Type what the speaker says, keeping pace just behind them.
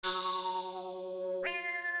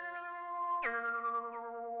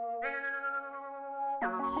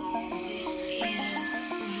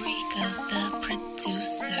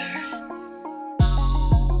producer.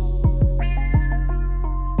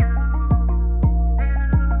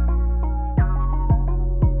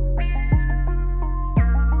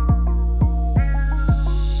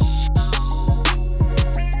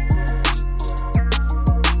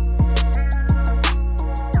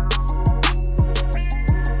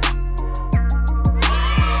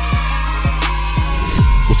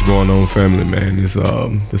 What's going on, family, man? It's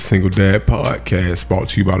the Single Dad Podcast, brought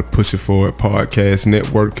to you by the Push It Forward Podcast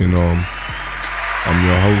Network, and I'm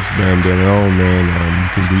your host, Bam DeLeon, man. You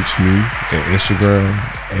can reach me at Instagram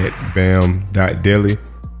at bam.dele,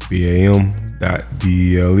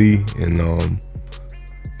 bam.dele, and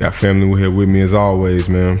got family here with me as always,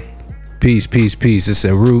 man. Peace. It's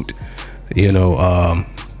a Root,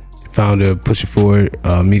 founder of Push It Forward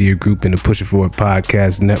Media Group and the Push It Forward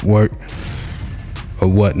Podcast Network or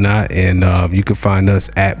whatnot, and you can find us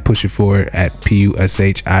at Push It Forward at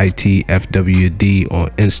PUSHITFWD on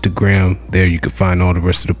Instagram. There you can find all the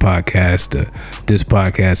rest of the podcast, this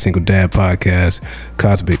podcast, Single Dad Podcast,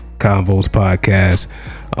 Cosmic Convos Podcast,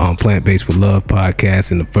 Plant Based with Love Podcast,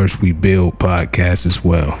 and the First We Build Podcast as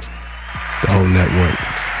well. The whole network.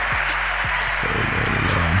 So,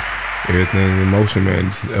 man, everything in motion, man.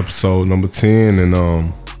 This is episode number 10, and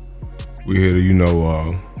we're here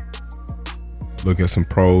to, look at some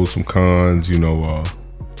pros, some cons,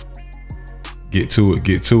 get to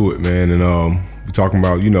it, man. And we're talking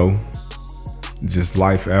about, just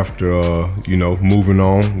life after, moving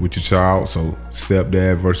on with your child. So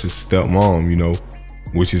stepdad versus stepmom,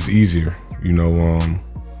 which is easier,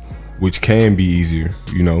 which can be easier,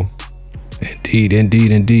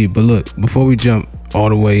 Indeed. But look, before we jump all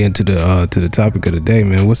the way into the to the topic of the day,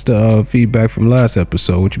 man, what's the feedback from last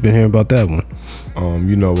episode? What you been hearing about that one? Oh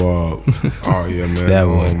yeah, man. That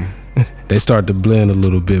one. They start to blend a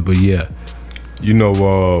little bit, but yeah.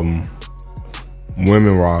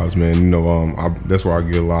 Women wise, man, that's where I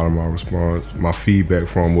get a lot of my response, my feedback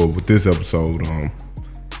from. Well, with this episode,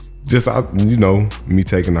 me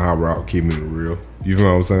taking the hot route, keeping it real. You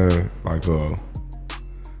know what I'm saying? Like,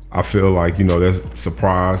 I feel like, that's a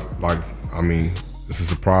surprise. Like, it's a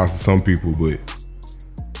surprise to some people, but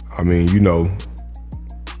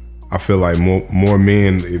I feel like more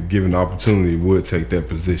men, if given the opportunity, would take that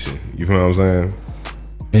position. You feel what I'm saying?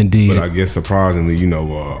 Indeed. But I guess surprisingly,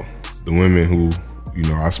 the women who,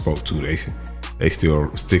 I spoke to, they still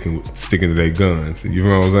sticking to their guns. You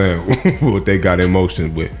know what I'm saying? What they got in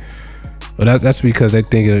motion, but. Well, that's because they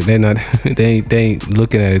think they ain't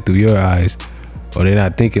looking at it through your eyes, or they're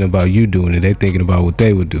not thinking about you doing it. They thinking about what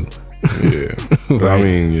they would do. Yeah. Right?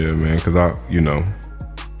 Yeah, man. Because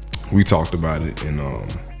we talked about it, and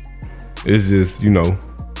it's just,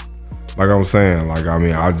 like I was saying,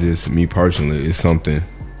 me personally, it's something.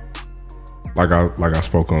 Like I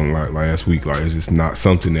spoke on last week, it's just not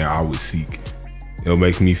something that I would seek. It'll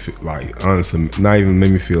make me feel like, honestly, not even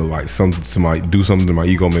make me feel like somebody do something to my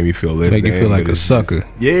ego, make me feel less. Make you feel like a sucker.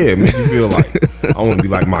 Yeah, make you feel like I want to be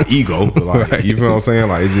like my ego, but right. You feel what I'm saying?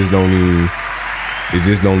 Like, it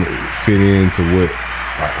just don't fit into what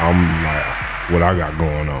what I got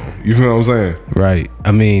going on. You feel what I'm saying? Right.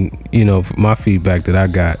 My feedback that I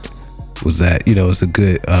got was that, it's a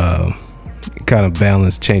good kind of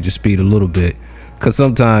balance, change of speed a little bit. Because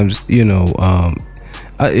sometimes,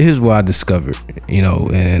 here's what I discovered,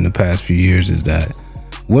 in the past few years is that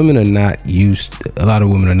a lot of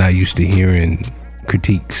women are not used to hearing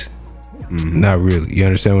critiques. Mm-hmm. Not really. You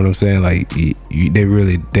understand what I'm saying? Like,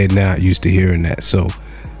 they're not used to hearing that. So,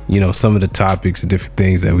 some of the topics and different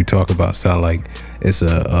things that we talk about sound like it's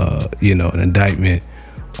an indictment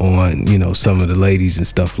on, some of the ladies and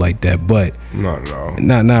stuff like that. But not at all.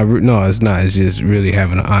 No, it's not. It's just really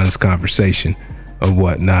having an honest conversation or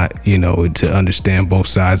whatnot, to understand both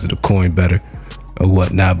sides of the coin better or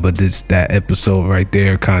whatnot. But that episode right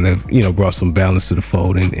there kind of, brought some balance to the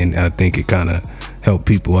fold, and I think it kind of helped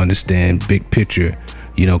people understand big picture,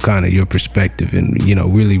 kind of your perspective and,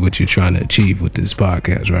 really what you're trying to achieve with this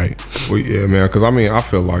podcast, right? Well, yeah, man, because I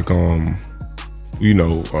feel like,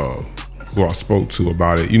 who I spoke to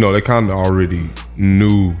about it, they kind of already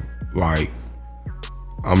knew, like,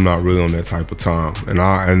 I'm not really on that type of time, and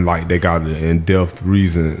they got an in-depth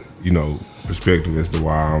reason, perspective as to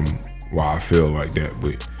why I feel like that.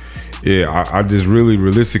 But yeah, I just really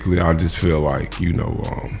realistically, I just feel like,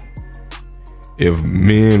 if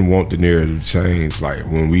men want the narrative to change, like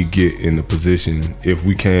when we get in the position, if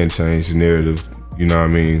we can change the narrative,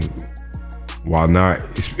 why not?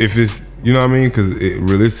 If it's, because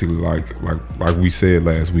realistically, like we said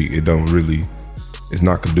last week, it's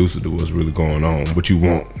not conducive to what's really going on. But you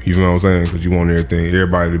want, you know what I'm saying? Because you want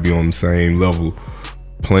everybody to be on the same level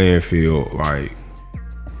playing field, like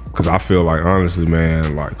Cause I feel like honestly,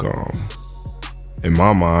 man, like in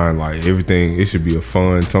my mind, like everything, it should be a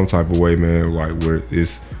fun, some type of way, man, like where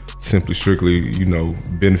it's simply strictly, you know,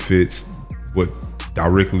 benefits what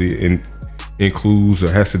directly includes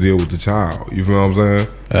or has to deal with the child. You feel what I'm saying?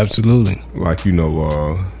 Absolutely. Like, you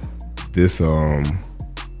know, this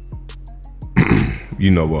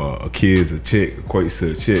you know, a kid's a chick equates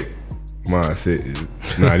to a chick mindset is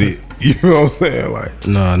not it. You know what I'm saying? Like,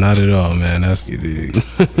 no, not at all, man. That's it is.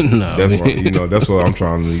 No, That's what, you know, that's what I'm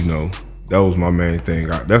trying to, you know, that was my main thing.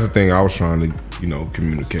 That's the thing I was trying to, you know,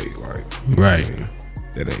 communicate. Like, right. I mean,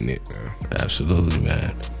 that ain't it, man. Absolutely,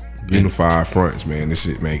 man. Unified fronts, man. This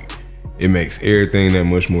shit makes everything that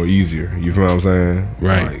much more easier. You feel what I'm saying?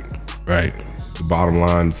 Right. Like, right. The bottom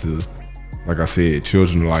line is to, like I said,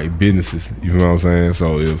 children are like businesses. You feel what I'm saying?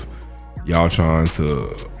 So if y'all trying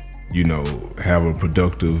to, you know, have a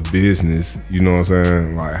productive business, you know what I'm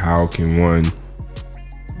saying? Like, how can one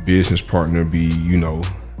business partner be, you know,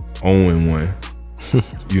 owning one?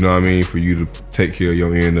 You know what I mean? For you to take care of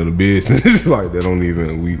your end of the business. Like, that don't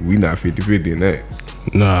even, we not 50-50 in that.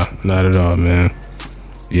 Nah, not at all, man.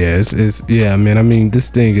 Yeah, it's yeah, man. I mean, this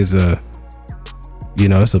thing is you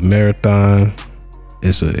know, it's a marathon.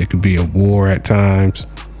 It could be a war at times.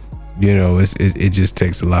 You know, it just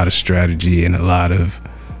takes a lot of strategy and a lot of,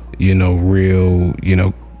 you know, real, you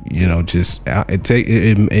know, just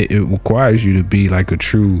it requires you to be like a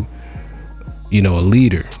true, you know, a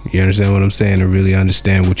leader. You understand what I'm saying? To really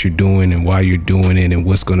understand what you're doing and why you're doing it and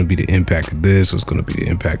what's going to be the impact of this, what's going to be the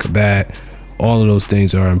impact of that. All of those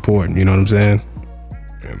things are important. You know what I'm saying?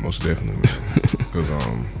 Yeah, most definitely. Because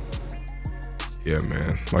yeah,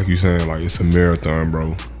 man. Like you saying, like it's a marathon,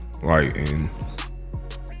 bro. Like, in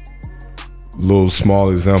little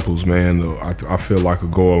small examples, man, I feel like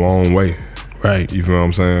could go a long way. Right. You feel what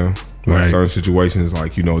I'm saying? Like, right. Certain situations,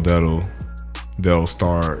 like, you know, that'll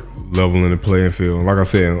start leveling the playing field. Like I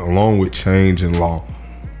said, along with change in law.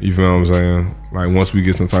 You feel what I'm saying? Like, once we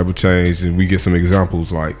get some type of change and we get some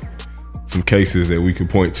examples, like some cases that we can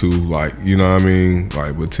point to, like, you know what I mean?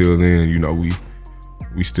 Like, but till then, you know, we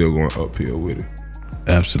still going uphill with it.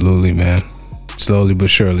 Absolutely, man. Slowly but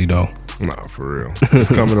surely, though. Nah, for real. It's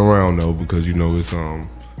coming around though, because, you know, it's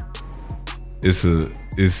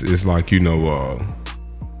like, you know,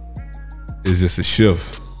 it's just a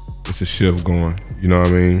shift. It's a shift going. You know what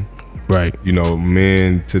I mean? Right. You know,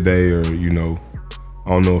 men today are, you know,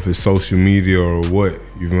 I don't know if it's social media or what,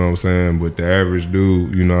 you know what I'm saying? But the average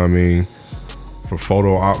dude, you know what I mean, for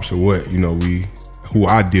photo ops or what, you know, who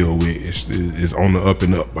I deal with is on the up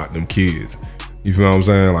and up about them kids. You feel what I'm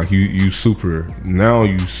saying? Like, you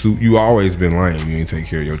always been lame. You ain't take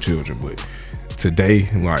care of your children. But today,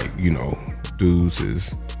 like, you know, dudes you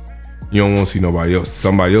don't want to see nobody else.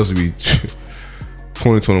 Somebody else would be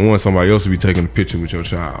 2021. Somebody else would be taking a picture with your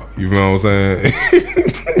child. You know what I'm saying?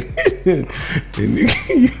 And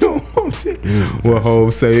you don't want to. What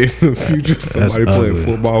Hov say in the future? Somebody playing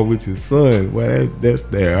football with your son. Well, that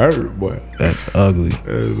hurt, boy. That's ugly.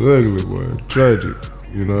 That's ugly, boy. Tragic.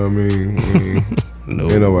 You know what I mean? No.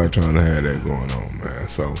 Ain't nobody trying to have that going on, man.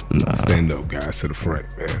 So stand up, guys, to the front,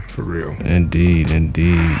 man. For real. Indeed.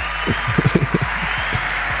 Indeed.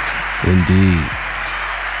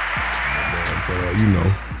 But you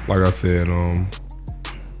know, like I said,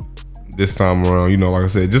 this time around, you know, like I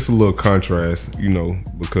said, just a little contrast, you know,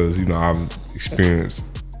 because, you know, I've experienced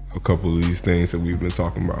a couple of these things that we've been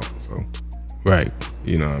talking about. So, right.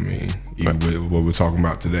 You know what I mean? Even with what we're talking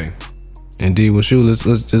about today. Indeed. Well, shoot, let's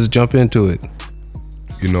just jump into it.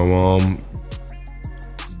 You know,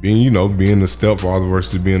 being the stepfather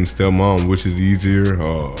versus being the stepmom, which is easier,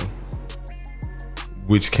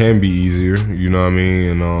 which can be easier, you know what I mean?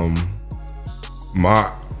 And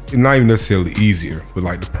not even necessarily easier, but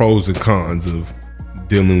like the pros and cons of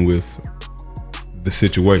dealing with the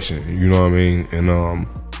situation, you know what I mean? And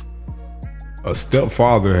a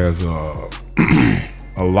stepfather has a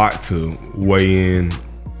lot to weigh in,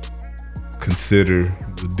 consider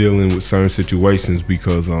dealing with certain situations,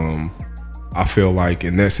 because I feel like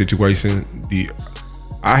in that situation,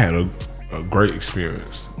 I had a great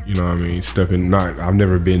experience. You know what I mean? I've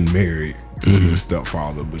never been married to be a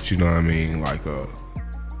stepfather, but you know what I mean? Like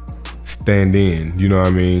stand in, you know what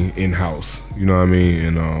I mean? In-house, you know what I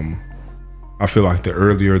mean? And I feel like the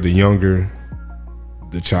earlier, the younger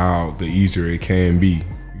the child, the easier it can be,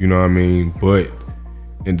 you know what I mean? But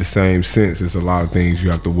in the same sense, it's a lot of things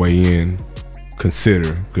you have to weigh in,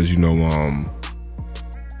 consider, because you know,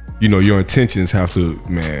 your intentions have to,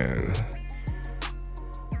 man.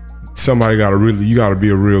 Somebody you gotta be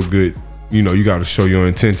a real good, you know, you gotta show your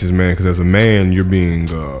intentions, man. Because as a man, you're being,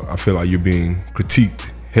 I feel like you're being critiqued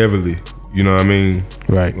heavily You know what I mean?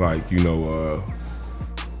 Right. Like, you know,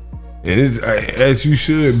 and it's as you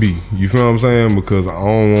should be. You feel what I'm saying? Because I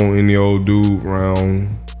don't want any old dude around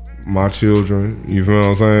my children. You feel what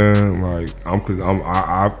I'm saying? Like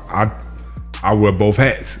I wear both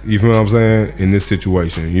hats. You feel what I'm saying? In this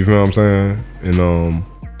situation. You feel what I'm saying? And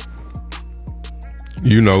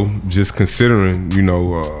you know, just considering, you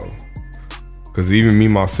know, because even me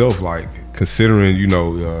myself, like considering, you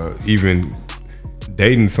know, even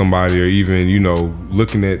dating somebody or even, you know,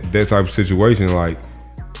 looking at that type of situation, like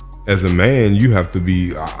as a man, you have to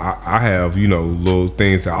be, I have, you know, little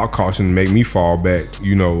things that I'll caution to make me fall back,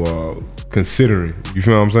 you know, considering, you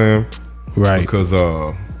feel what I'm saying? Right. Because,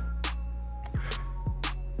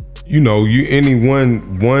 you know,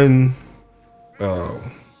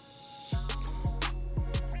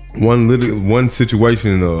 one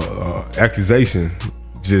situation, accusation,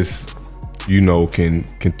 just, you know, can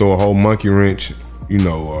throw a whole monkey wrench, you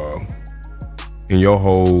know, in your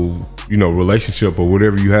whole, you know, relationship or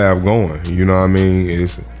whatever you have going. You know what I mean?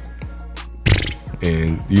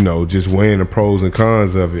 And you know, just weighing the pros and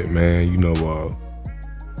cons of it, man. You know,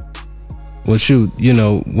 well, shoot, you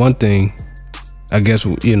know, one thing, I guess,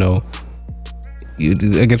 you know,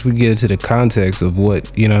 I guess we get into the context of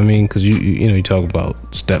what, you know what I mean? Because you know, you talk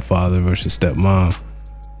about stepfather versus stepmom.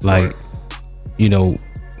 Like, right. You know,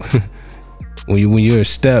 when you're a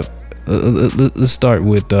step, let's start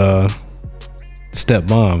with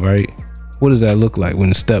stepmom, right? What does that look like when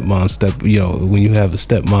the stepmom you know, when you have a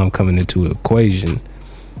stepmom coming into an equation?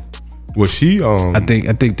 Well, she I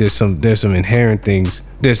think there's some inherent things.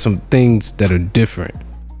 There's some things that are different.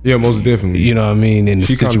 Yeah, most definitely. You know what I mean? In the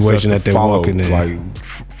situation that they're walking in, like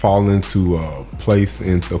fall into a place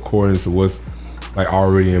in accordance to what's like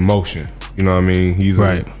already in motion. You know what I mean? He's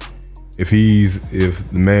right. If the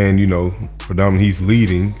man, you know, predominantly he's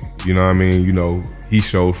leading. You know what I mean? You know, he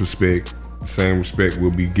shows respect. The same respect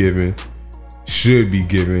will be given, should be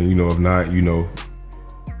given. You know, if not, you know,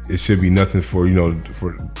 it should be nothing for, you know,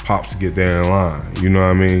 for pops to get there in line. You know what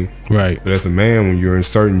I mean? Right. But as a man, when you're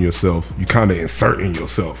inserting yourself, you kind of inserting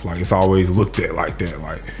yourself. Like, it's always looked at like that.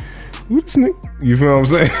 Like, who this nigga? You feel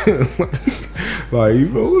what I'm saying? Like, you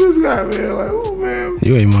know, who this guy, man? Like, oh, man.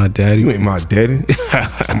 You ain't my daddy. You ain't my daddy.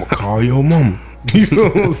 I'm going to call your mama. You know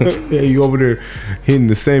what I'm saying? Yeah, you over there hitting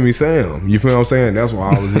the Sammy Sam. You feel what I'm saying? That's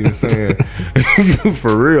why I was even saying,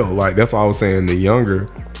 for real. Like, that's why I was saying the younger,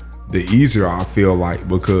 the easier I feel like,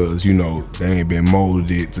 because, you know, they ain't been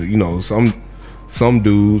molded to, you know, some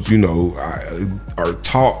dudes, you know, are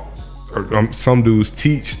taught, or some dudes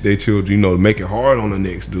teach their children, you know, to make it hard on the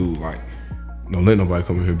next dude. Like, don't let nobody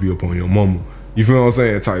come in here and be up on your mama. You feel what I'm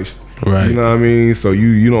saying? Type. Right. You know what I mean? So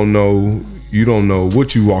you don't know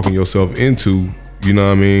what you walking yourself into. You know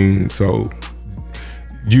what I mean? So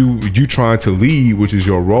you trying to lead, which is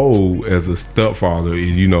your role as a stepfather,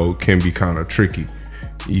 you know, can be kind of tricky.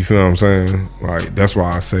 You feel what I'm saying? Like, that's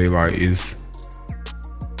why I say, like, it's,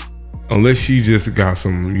 unless she just got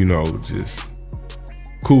some, you know, just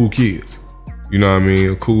cool kids, you know what I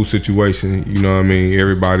mean, a cool situation, you know what I mean,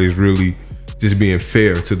 everybody's really just being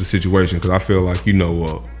fair to the situation. Because I feel like, you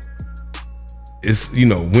know, it's, you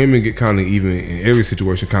know, women get kind of, even in every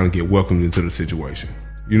situation, kind of get welcomed into the situation.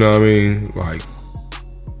 You know what I mean? Like,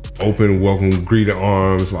 open, welcome, greeting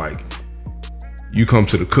arms. Like, you come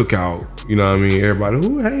to the cookout, you know what I mean? Everybody,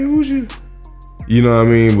 who's you? You know what I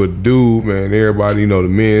mean? But dude, man, everybody, you know, the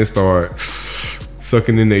men start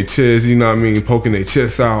sucking in their chest, you know what I mean? Poking their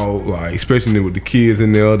chests out, like, especially with the kids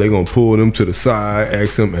in there, they gonna pull them to the side,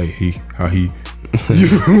 ask them, hey, how he?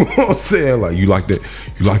 You know what I'm saying? Like, you like that?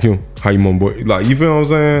 You like him? How you, my boy? Like, you feel what I'm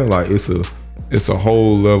saying? Like, it's a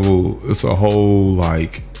whole level, it's a whole,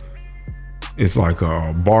 like, it's like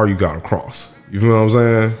a bar you gotta cross. You feel what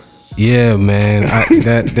I'm saying? Yeah, man.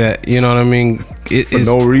 That you know what I mean? For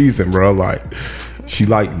no reason, bro. Like, she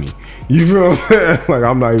liked me. You feel what I'm saying? Like,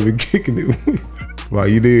 I'm not even kicking it.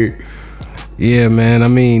 Like, you did. Yeah, man. I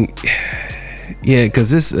mean, yeah,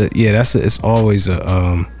 because it's always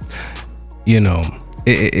a you know,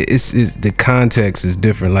 it's the context is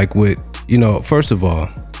different. Like, with, you know, first of all,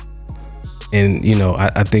 and, you know,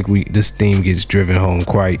 I think this theme gets driven home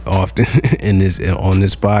quite often on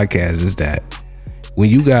this podcast, is that when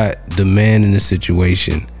you got the man in the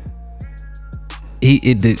situation,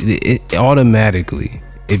 it automatically,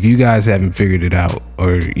 if you guys haven't figured it out,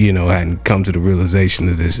 or, you know, hadn't come to the realization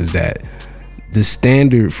of this, is that the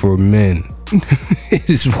standard for men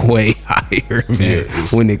is way higher, man. Yeah,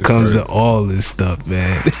 when it comes to all this stuff,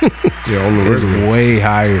 man. Yeah, on the it's way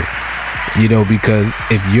higher. You know, because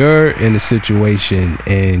if you're in a situation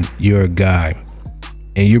and you're a guy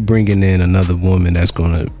and you're bringing in another woman that's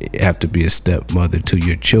gonna have to be a stepmother to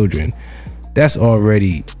your children, that's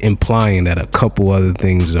already implying that a couple other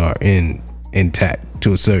things are intact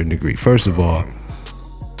to a certain degree. First of all,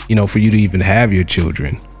 you know, for you to even have your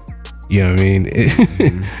children, you know what I mean?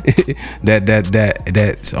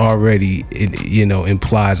 That's already, you know,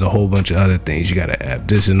 implies a whole bunch of other things. You gotta have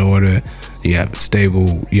this in order. You have a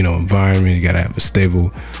stable, you know, environment. You gotta have a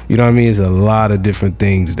stable, you know what I mean? It's a lot of different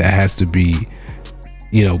things that has to be,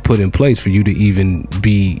 you know, put in place for you to even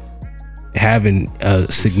be having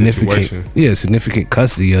a significant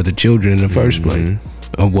custody of the children in the first place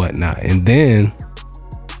or whatnot. And then,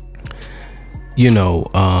 you know,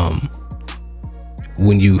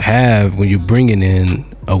 when you're bringing in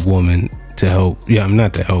a woman to help,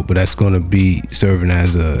 not to help, but that's going to be serving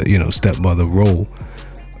as a, you know, stepmother role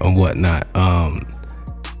or whatnot.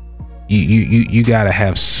 You got to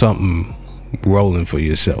have something rolling for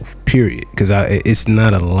yourself, period. Because it's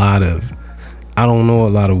not a lot of, I don't know a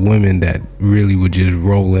lot of women that really would just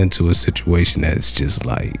roll into a situation that's just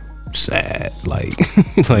like sad, like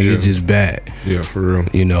it's just bad. Yeah, for real.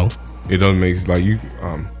 You know, it doesn't make like you.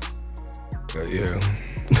 Yeah,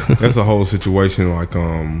 that's a whole situation. Like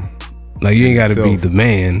you ain't got to be the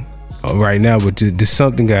man right now, but there's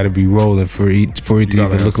something got to be rolling for it to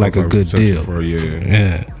even look like a good deal.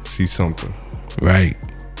 Yeah, see something, right?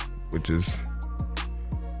 Which is,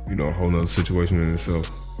 you know, a whole nother situation in itself,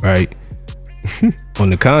 right?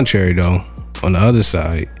 On the contrary, though, on the other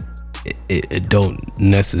side, it don't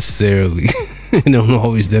necessarily, it don't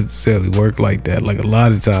always necessarily work like that. Like a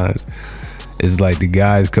lot of times, it's like the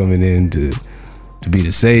guy's coming in to be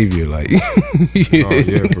the savior, like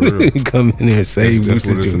for real. Come in there and save that's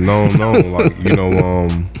what it's known. Like, you know,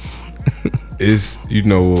 it's, you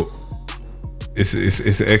know,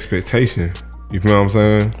 it's an expectation. You feel what I'm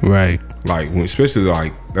saying? Right. Like especially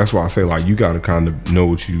like that's why I say like you got to kind of know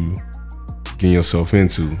what you getting yourself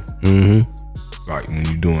into. Like when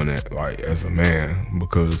you're doing that, like as a man,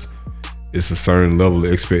 because it's a certain level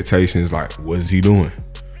of expectations. Like, what is he doing?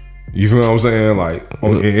 You feel what I'm saying? Like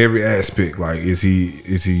in every aspect. Like, is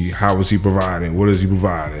he? How is he providing? What is he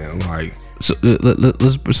providing? Like, so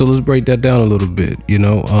let's break that down a little bit. You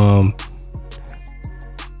know,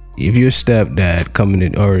 if your stepdad coming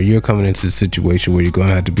in, or you're coming into a situation where you're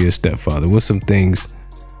gonna have to be a stepfather, what's some things,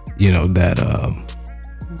 you know, that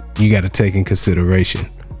you got to take in consideration?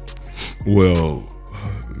 Well,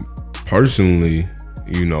 personally,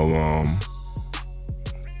 you know,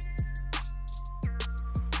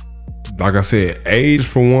 like I said, age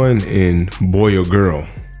for one, and boy or girl.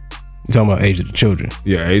 You talking about age of the children?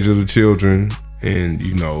 Yeah, age of the children, and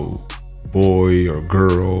you know, boy or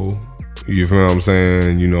girl. You feel what I'm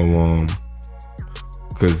saying? You know,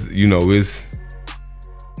 because you know it's.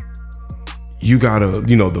 You gotta,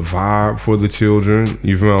 you know, the vibe for the children.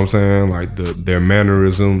 You feel what I'm saying? Like their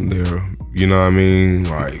mannerism, you know what I mean?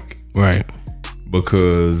 Like, right.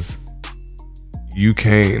 Because you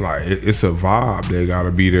can't, like, it's a vibe that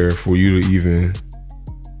gotta be there for you to even,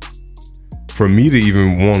 for me to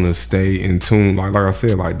even want to stay in tune. Like I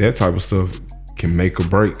said, like that type of stuff can make or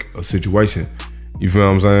break a situation. You feel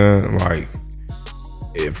what I'm saying? Like,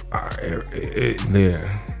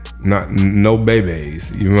 no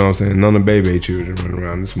babies, you know what I'm saying? None of baby children running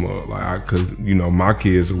around this mug, like, cause you know my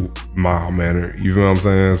kids are mild mannered. You feel what I'm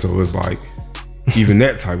saying? So it's like even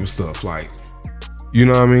that type of stuff, like, you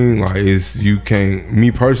know what I mean? Like, it's, you can't.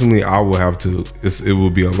 Me personally, I will have to. It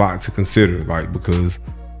will be a lot to consider, like, because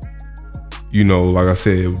you know, like I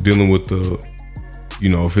said, dealing with the, you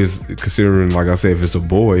know, if it's considering, like I said, if it's a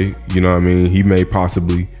boy, you know what I mean? He may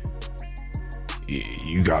possibly.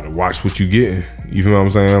 You gotta watch what you getting. You feel what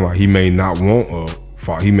I'm saying? Like, he may not want a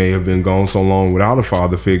father. He may have been gone so long without a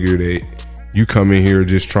father figure that you come in here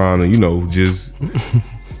just trying to, you know, just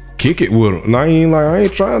kick it with him. And I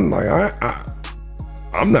ain't trying, like,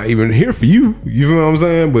 I'm not even here for you. You feel what I'm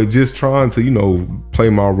saying? But just trying to, you know, play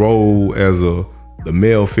my role as the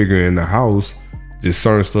male figure in the house. Just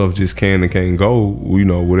certain stuff just can and can't go. You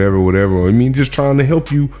know, whatever. I mean, just trying to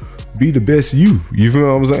help you be the best you. You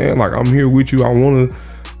feel what I'm saying? Like, I'm here with you. I want to.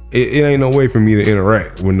 It ain't no way for me to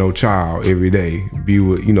interact with no child every day. Be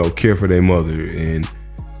with, you know, care for their mother and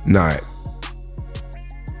not,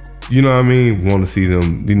 you know what I mean? Want to see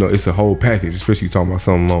them. You know, it's a whole package. Especially talking about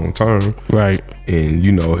something long term, right? And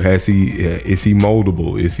you know, is he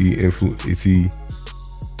moldable? Is he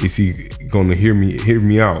gonna hear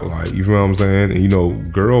me out? Like, you feel what I'm saying? And you know,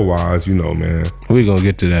 girl wise, you know, man, we're gonna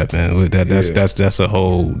get to that, man. That's a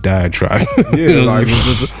whole diatribe. Yeah, like,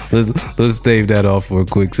 let's stave that off for a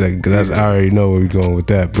quick second, because I already know where we're going with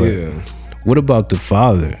that. But yeah, what about the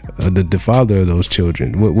father, the father of those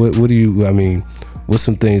children? What do you? I mean, what's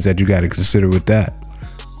some things that you got to consider with that?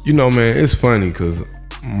 You know, man, it's funny because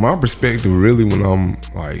my perspective really when I'm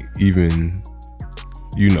like even,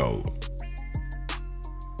 you know,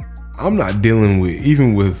 I'm not dealing with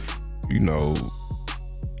you know,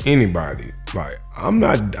 anybody. Like I'm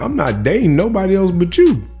not dating nobody else but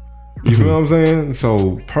you. You feel what I'm saying?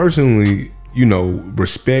 So personally, you know,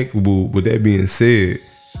 respectable. With that being said,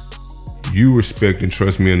 you respect and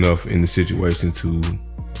trust me enough in the situation to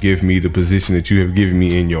give me the position that you have given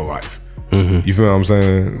me in your life. You feel what I'm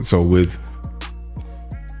saying? So with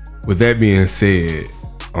that being said,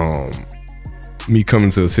 me coming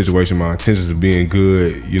to a situation, my intentions of being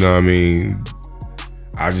good, you know what I mean?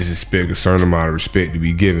 I just expect a certain amount of respect to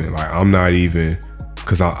be given. Like I'm not even,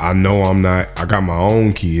 cause I know I'm not, I got my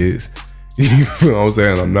own kids. You feel what I'm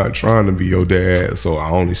saying? I'm not trying to be your dad, so I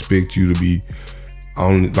don't expect you to be,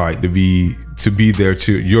 to be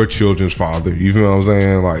your children's father. You feel what I'm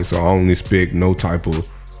saying? Like, so I don't expect no type of,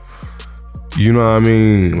 you know what I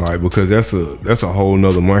mean? Like, because that's a whole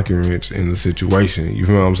nother monkey wrench in the situation. You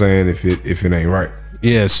feel what I'm saying? If it ain't right.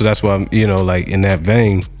 Yeah, so that's why I'm, you know, like in that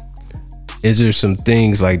vein, is there some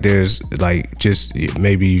things like there's like just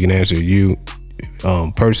maybe you can answer you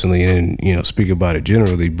personally and, you know, speak about it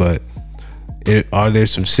generally, but are there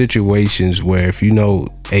some situations where if you know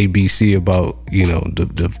ABC about, you know,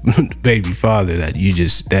 the baby father that you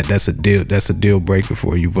just that's a deal breaker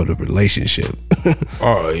for you for the relationship?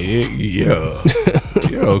 Oh yeah.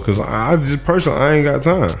 Yeah, cause I just personally I ain't got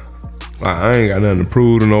time. Like I ain't got nothing to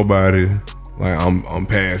prove to nobody. Like I'm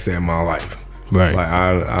past that in my life. Right. Like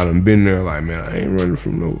I done been there. Like man, I ain't running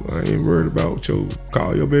from I ain't worried about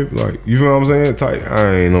call your baby. Like you feel what I'm saying? Tight.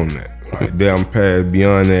 I ain't on that. Like that I'm past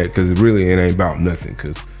beyond that because really it ain't about nothing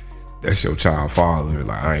because that's your child father.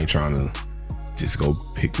 Like I ain't trying to just go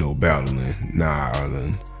pick no battle and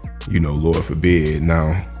you know, Lord forbid.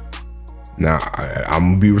 Now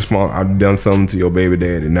I'm gonna be responsible. I've done something to your baby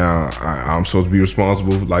daddy. Now I'm supposed to be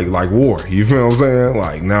responsible for like war. You feel what I'm saying?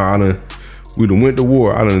 Like now we done went to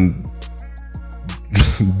war. I done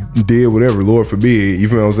did whatever, Lord forbid. You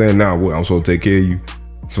feel what I'm saying? Now what? I'm supposed to take care of you.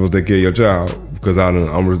 I'm supposed to take care of your child because I'm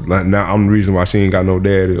the reason why she ain't got no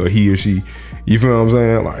daddy or he or she. You feel what I'm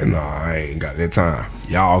saying? Like, nah, I ain't got that time.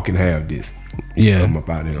 Y'all can have this. Yeah, I'm up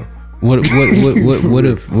out of here. What if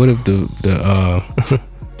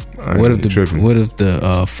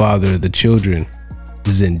the father of the children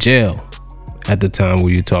is in jail at the time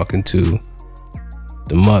where you're talking to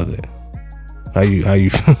the mother? How you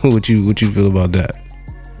what you feel about that?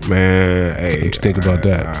 Man, hey, what you think about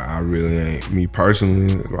that? I really ain't. Me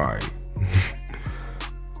personally, like,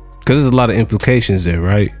 because there's a lot of implications there,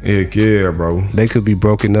 right? Heck yeah, bro. They could be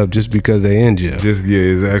broken up just because they in jail. Yeah,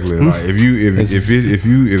 exactly. Like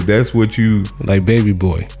if that's what you like, baby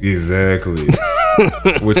boy. Exactly.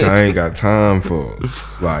 Which I ain't got time for.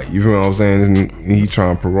 Like, you feel what I'm saying? He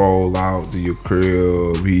trying to parole out to your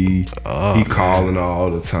crib. He calling all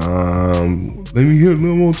the time. Let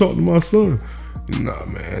me want to talk to my son. Nah,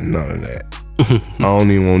 man, none of that. I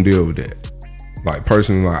don't even want to deal with that. Like,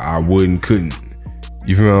 personally, like I couldn't.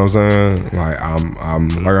 You feel what I'm saying? Like I'm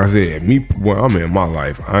like I said, where I'm in my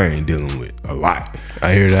life, I ain't dealing with a lot.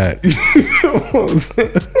 I hear that. You know what I'm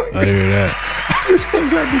saying? Like, I hear that. I just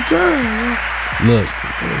ain't got the time, man. Look,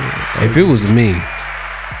 if it was me,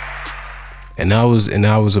 and I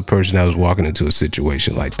was a person that was walking into a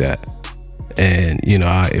situation like that, and you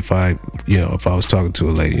know, if I was talking to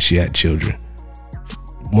a lady and she had children,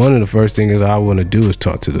 one of the first things I want to do is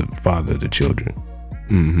talk to the father of the children.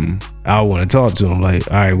 I want to talk to him like,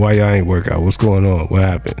 all right, why y'all ain't work out? What's going on? What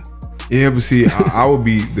happened? Yeah, but see, I would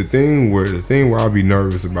be the thing where I'd be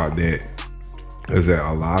nervous about that is that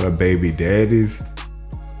a lot of baby daddies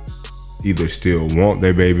either still want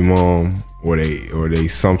their baby mom or they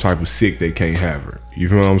some type of sick they can't have her. You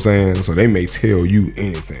feel what I'm saying? So they may tell you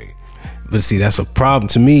anything. But see, that's a problem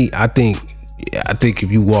to me. I think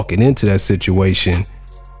if you walking into that situation,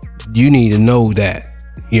 you need to know that.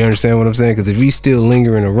 You understand what I'm saying? Because if he's still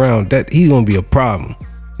lingering around, that he's gonna be a problem.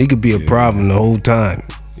 He could be a problem the whole time.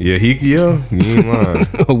 Yeah, he ain't lying.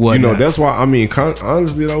 You know, that's why I mean,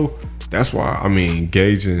 honestly though, that's why I mean,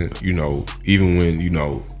 engaging. You know, even when, you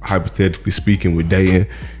know, hypothetically speaking with dating,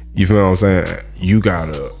 you feel what I'm saying? You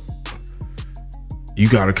gotta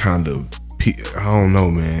kind of, I don't know,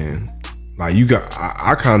 man. Like I ain't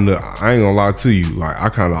gonna lie to you. Like I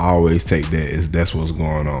kind of always take that as that's what's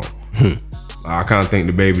going on. I kind of think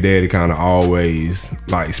the baby daddy kind of always,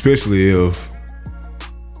 like, especially if,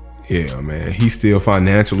 yeah, man, he's still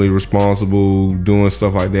financially responsible, doing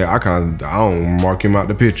stuff like that. I don't mark him out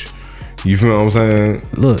the picture. You feel what I'm saying?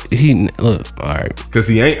 Look, all right. Because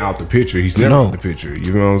he ain't out the picture. He's never out the picture.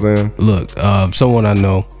 You feel what I'm saying? Look, someone I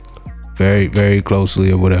know very, very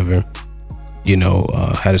closely or whatever,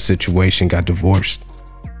 had a situation, got divorced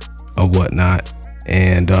or whatnot.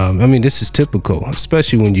 And this is typical,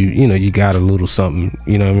 especially when you got a little something,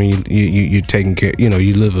 you're taking care,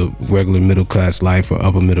 you live a regular middle class life or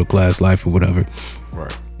upper middle class life or whatever.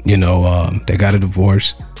 Right. They got a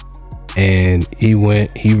divorce and he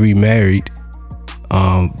remarried,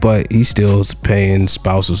 but he still is paying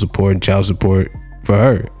spousal support and child support for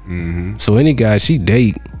her. Mm-hmm. So any guy she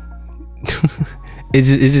date,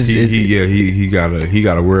 he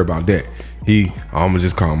gotta worry about that. I'ma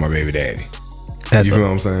just call my baby daddy. You feel what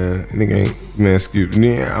I'm saying? Nigga ain't, man, excuse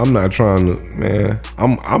me. I'm not trying to, man.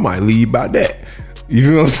 I might leave by that. You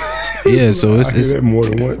feel what I'm saying? Yeah, so it's that more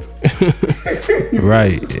than once.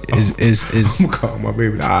 Right. It's I'm gonna call my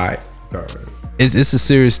baby. All right. It's a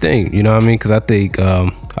serious thing, you know what I mean? Because I think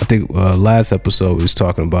last episode we was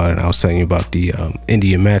talking about it, and I was telling you about the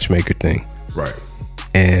Indian matchmaker thing, right?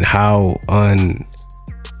 And how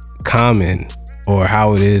uncommon or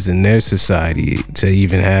how it is in their society to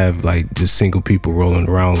even have like just single people rolling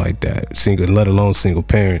around like that, let alone single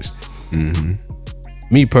parents. Mm-hmm.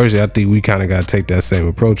 Me personally, I think we kind of got to take that same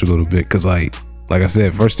approach a little bit, because like I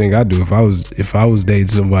said, first thing I do if I was dating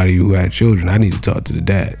somebody who had children, I need to talk to the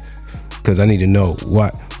dad, because I need to know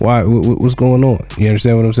what's going on. You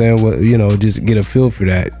understand what I'm saying? Just get a feel for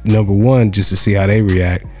that. Number one, just to see how they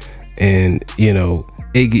react, and you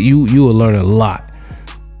will learn a lot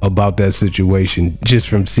about that situation just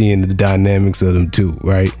from seeing the dynamics of them too,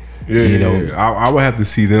 right? Yeah. I would have to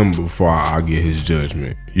see them before I get his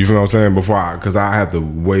judgment. You feel what I'm saying? Because I have to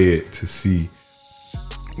weigh it to see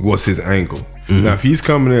what's his angle. Mm-hmm. Now, if he's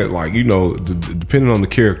coming at depending on the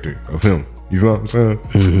character of him, you feel what I'm saying?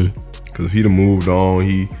 Mm-hmm. Because if he'd have moved on,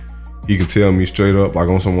 he can tell me straight up, like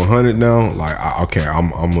on some 100 now, like I'm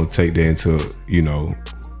gonna take that into, I'm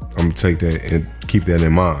gonna take that and keep that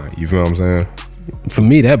in mind. You feel what I'm saying? For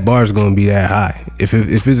me, that bar is gonna be that high. If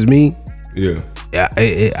it's me,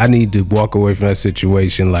 I need to walk away from that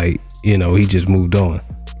situation like he just moved on.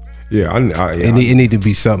 Yeah, it need to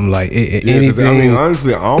be something like anything. I mean,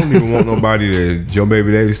 honestly, I don't even want nobody that your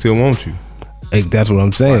baby daddy still wants you. That's what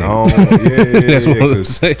I'm saying. That's what I'm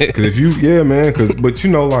saying. Because if you, but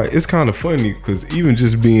it's kind of funny because even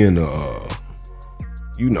just being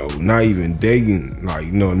not even dating, not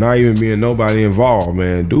even being nobody involved,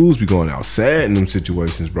 man. Dudes be going outside in them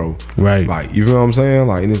situations, bro. Right. Like, you feel what I'm saying?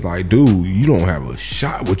 Like, and it's like, dude, you don't have a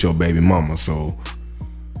shot with your baby mama, so.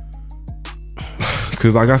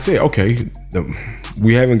 Because, like I said, okay,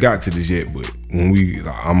 we haven't got to this yet, but when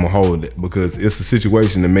I'm gonna hold it because it's a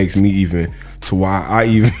situation that makes me even to why I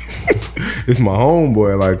even. It's my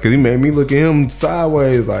homeboy, like, because he made me look at him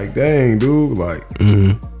sideways, like, dang, dude, like.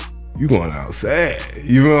 Mm-hmm. You going outside,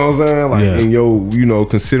 you know what I'm saying? Like, and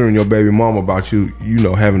considering your baby mama about you,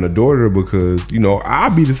 having a daughter, because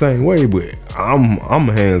I'll be the same way, but I'm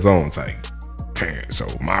a hands-on type parent, so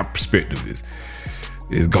my perspective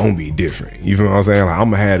is gonna be different. You feel what I'm saying? Like, I'm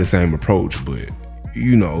gonna have the same approach, but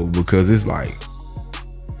because it's like,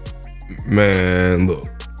 man, look,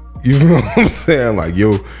 you feel what I'm saying? Like,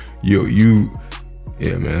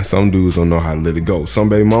 yeah, man, some dudes don't know how to let it go. Some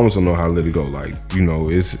baby mamas don't know how to let it go. Like,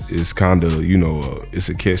 it's kind of, it's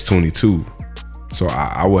a catch-22. So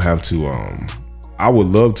I would have to, I would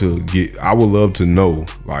love to know,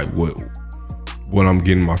 like, what I'm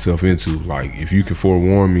getting myself into. Like, if you can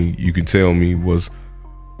forewarn me, you can tell me what's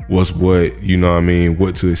what, what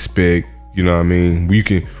to expect,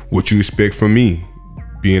 what you expect from me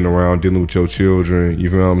being around dealing with your children, you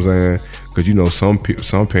feel what I'm saying? Because, some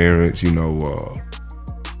parents, they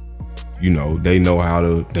know how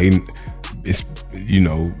to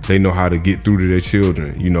they know how to get through to their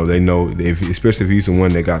children. They know especially if he's the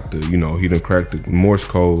one that got the he done cracked the Morse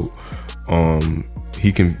code.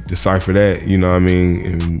 He can decipher that,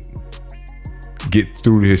 and get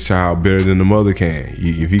through to his child better than the mother can.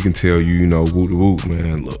 If he can tell you, whoop de whoop,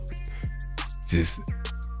 man, look, just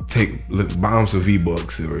buy him some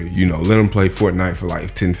V-Bucks or let him play Fortnite for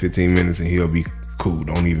like 10-15 minutes and he'll be cool.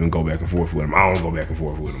 Don't even go back and forth with him. I don't go back and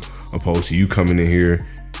forth with him. Opposed to you coming in here,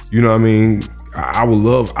 I would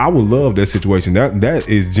love that situation. That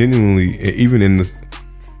is genuinely, even in this,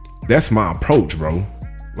 that's my approach, bro.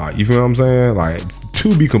 Like, you feel what I'm saying? Like,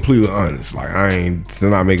 to be completely honest, like, I ain't to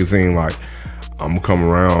not make it seem like I'm come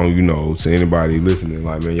around, to anybody listening,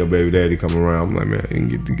 like, man, your baby daddy come around. I'm like, man,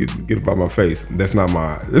 get up out my face. That's not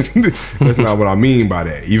that's not what I mean by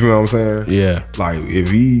that. You feel what I'm saying? Yeah. Like,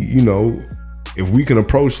 if if we can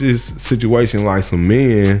approach this situation like some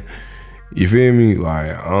men, you feel me?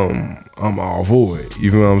 Like, I'm all for it. You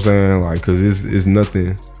feel what I'm saying? Like, cause it's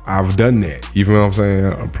nothing. I've done that. You feel what I'm saying?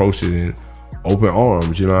 Approach it in open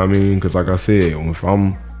arms. You know what I mean? Cause like I said, if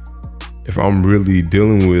I'm if I'm really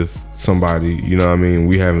dealing with somebody, you know what I mean,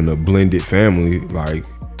 we having a blended family, like,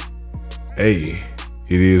 hey,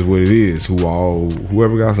 it is what it is.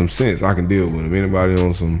 Whoever got some sense, I can deal with them. Anybody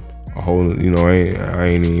on a whole, you know, I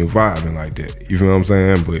ain't even vibing like that. You feel what I'm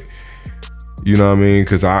saying? But you know what I mean?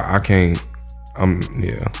 Cause I can't,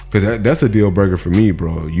 cause that's a deal breaker for me,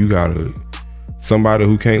 bro. You gotta, somebody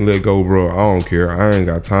who can't let go, bro, I don't care. I ain't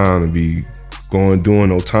got time to be doing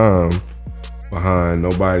no time behind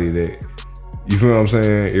nobody that, you feel what I'm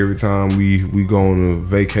saying? Every time we go on a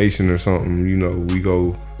vacation or something, you know, we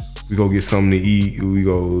go get something to eat. We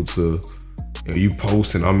go to, you know, you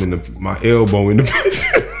post and I'm my elbow in the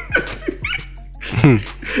picture.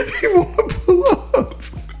 He wanna pull up.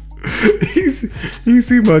 You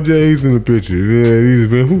see my J's in the picture. Yeah, he's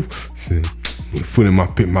been foot in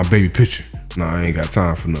my baby picture. Nah, I ain't got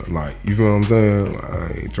time for nothing. Like, you feel what I'm saying? Like, I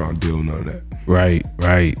ain't trying to deal with none of that. Right.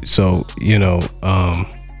 So, you know,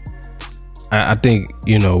 I think,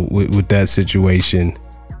 you know, with that situation,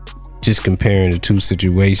 just comparing the two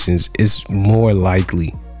situations, it's more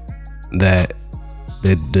likely that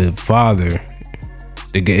the father,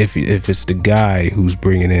 if it's the guy who's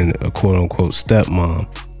bringing in a quote unquote stepmom,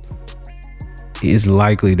 it's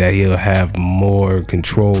likely that he'll have more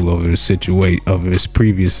control over the situation, over his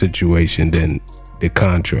previous situation, than the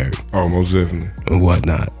contrary. Oh, most definitely. And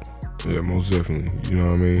whatnot. Yeah, most definitely. You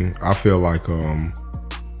know what I mean? I feel like,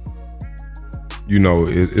 you know,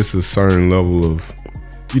 it's a certain level of,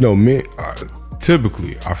 you know, men,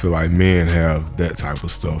 typically, I feel like men have that type of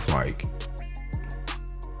stuff, like,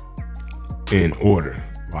 in order.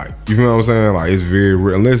 Like, you feel what I'm saying? Like, it's very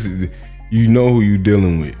rare, unless you know who you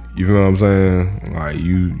dealing with. You feel what I'm saying? Like,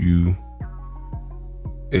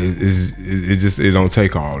 it don't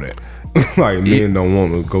take all that. Like, men don't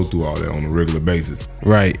want to go through all that on a regular basis.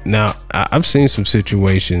 Right. Now, I've seen some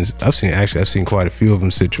situations, I've seen quite a few of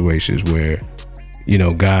them situations where, you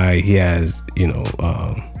know, guy, he has,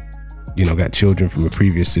 got children from a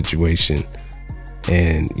previous situation,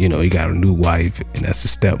 and, you know, he got a new wife, and that's a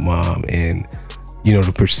stepmom, and, you know,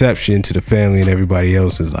 the perception to the family and everybody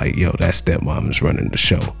else is like, yo, that stepmom is running the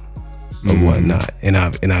show or whatnot. And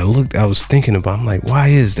I was thinking about, I'm like, why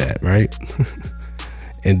is that, right?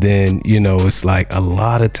 And then, you know, it's like a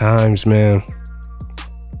lot of times, man,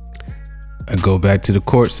 I go back to the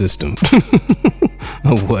court system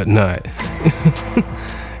or whatnot.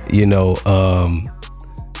 You know,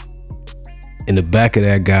 in the back of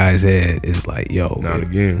that guy's head is like, yo, not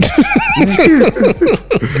again.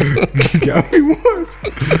 You got me once.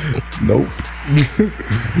 Nope.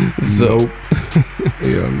 So, nope.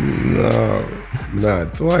 Yeah, no,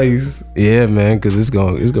 not twice. Yeah, man, because it's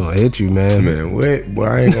gonna hit you, man. Man, what? Boy,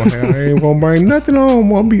 I ain't gonna bring nothing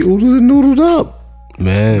home. I'm gonna be oodles and noodles up,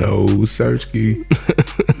 man. No search key.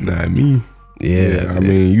 Not me. Yeah, I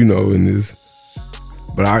mean, you know, in this,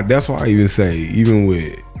 but that's why I even say, even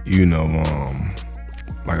with, you know,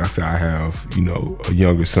 like I said, I have, you know, a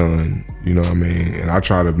younger son, you know what I mean? And I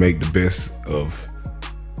try to make the best of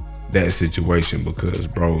that situation because,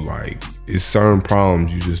 bro, like, it's certain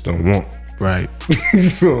problems you just don't want. Right.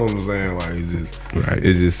 You know what I'm saying? Like,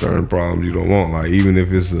 it's just certain problems you don't want. Like, even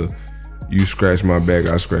if it's you scratch my back,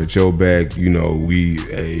 I scratch your back, you know, we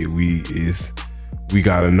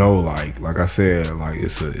gotta know, like I said, like,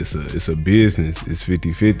 it's a business. It's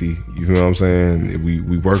 50-50. You feel what I'm saying? We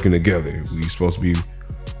working together. We supposed to be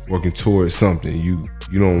working towards something. You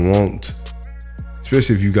don't want,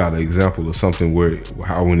 especially if you got an example of something where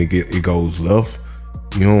when it goes left,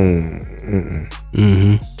 you don't.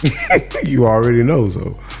 You already know.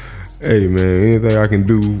 So, hey, man, anything I can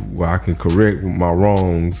do where I can correct my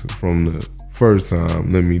wrongs from the first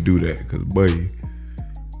time, let me do that. Cause, boy,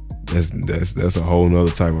 that's a whole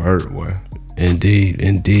nother type of hurt, boy.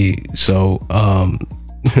 Indeed. So,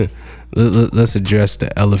 let's address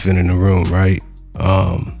the elephant in the room, right?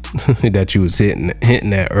 That you was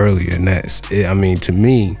hinting at earlier, and that's, I mean, to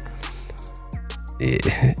me,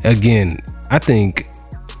 again, I think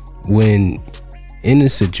when in a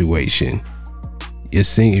situation,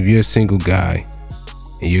 if you're a single guy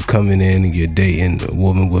and you're coming in and you're dating a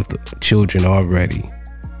woman with children already,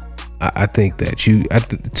 I think that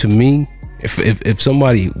to me, if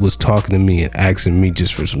somebody was talking to me and asking me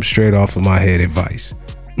just for some straight off of my head advice,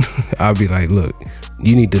 I'd be like, look,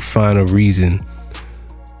 you need to find a reason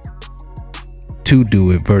to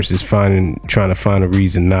do it versus trying to find a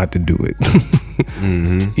reason not to do it.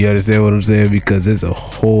 You understand what I'm saying? Because there's a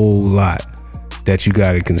whole lot that you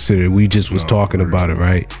got to consider. We just was talking about it,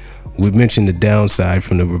 right? We mentioned the downside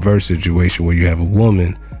from the reverse situation where you have a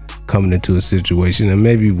woman coming into a situation, and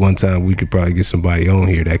maybe one time we could probably get somebody on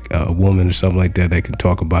here, that a woman or something like that can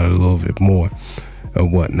talk about it a little bit more. or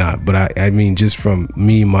whatnot. But I mean, just from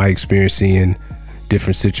me, my experience seeing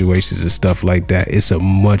different situations and stuff like that, it's a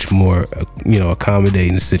much more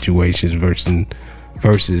accommodating situations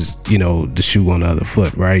versus the shoe on the other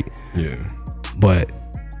foot, right? Yeah. But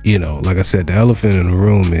like I said, the elephant in the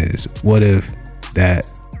room is, what if that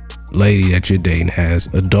lady that you're dating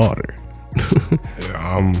has a daughter?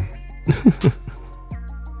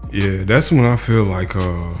 Yeah, that's when I feel like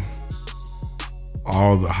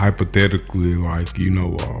all the hypothetically, like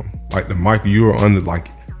like the mic, you're under, like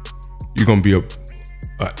you're gonna be a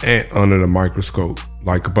ant under the microscope,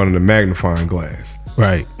 like up under the magnifying glass,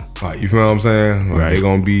 right? Like, you feel what I'm saying? Like, right. They're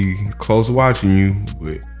gonna be close watching you,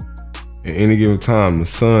 but at any given time, the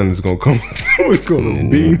sun is gonna come. It's gonna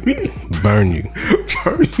beam me, burn you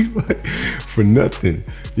like, for nothing.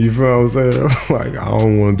 You feel what I'm saying? Like, I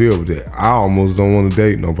don't want to deal with that. I almost don't want to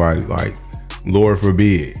date nobody. Like, Lord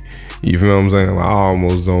forbid. You feel what I'm saying? Like, I don't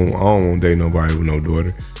want to date nobody with no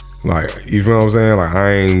daughter. Like, you feel what I'm saying? Like,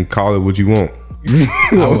 I ain't call it what you want.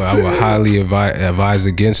 I would highly advise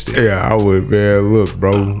against it. Yeah, I would, man. Look,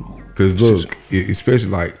 bro, because look,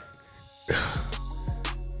 especially like,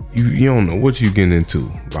 you don't know what you getting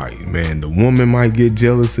into. Like, man, the woman might get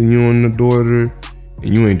jealous of you and the daughter,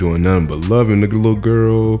 and you ain't doing nothing but loving the little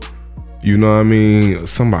girl. You know what I mean?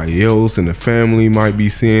 Somebody else in the family might be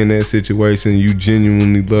seeing that situation. You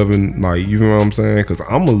genuinely loving, like, you know what I'm saying? Because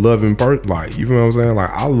I'm a loving person. Like, you know what I'm saying? Like,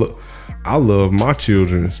 I love my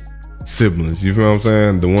children's siblings. You feel what I'm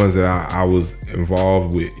saying? The ones that I was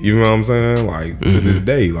involved with. You know what I'm saying? Like, to this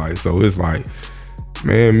day. Like, so it's like,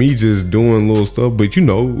 man, me just doing little stuff, but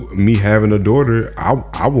me having a daughter,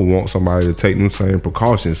 I would want somebody to take them same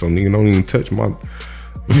precautions, so nigga don't even touch my,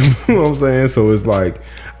 you know what I'm saying? So it's like,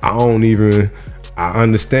 I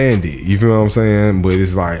understand it, you feel what I'm saying? But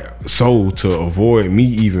it's like, so to avoid me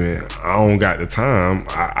even, I don't got the time,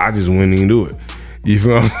 I just wouldn't even do it. You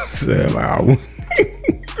feel what I'm saying? Like,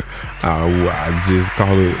 I just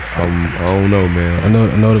call it, I don't know, man. I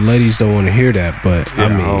know the ladies don't want to hear that, but yeah, I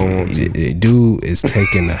mean, dude is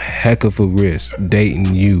taking a heck of a risk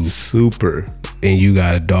dating you. Super. And you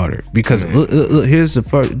got a daughter. Because look, here's the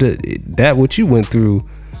first, that what you went through,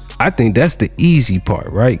 I think that's the easy part,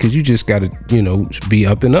 right? Because you just got to, be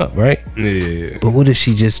up and up, right? Yeah. But what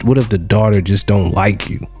if the daughter just don't like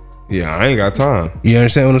you? Yeah, I ain't got time. You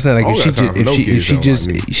understand what I'm saying? Like,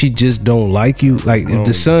 if she just don't like you, like if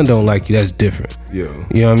the son don't like you, that's different. Yeah.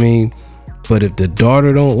 You know what I mean? But if the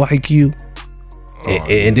daughter don't like you,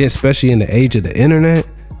 and then especially in the age of the internet,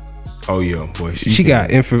 oh yeah, boy, she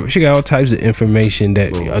got all types of information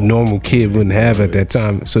that a normal kid wouldn't have at that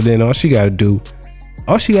time. So then all she got to do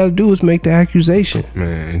is make the accusation.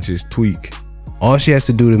 Man, and just tweak. All she has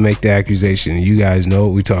to do to make the accusation, you guys know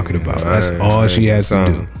what we're talking about. That's all she has to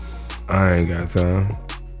do. I ain't got time.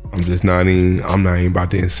 I'm not even about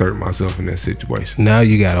to insert myself in that situation. Now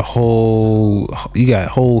you got you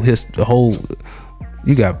got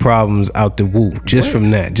problems out the woo just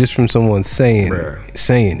from that, just from someone saying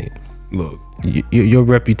it. Look, your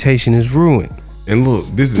reputation is ruined. And look,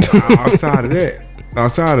 this is outside of that,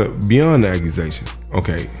 outside of beyond the accusation.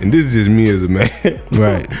 Okay, and this is just me as a man,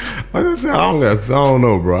 right? Like I said, I don't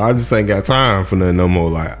know, bro. I just ain't got time for nothing no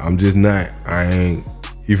more. Like, I'm just not. I ain't.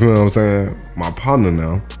 You feel what I'm saying? My partner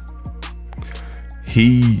now,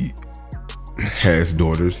 he has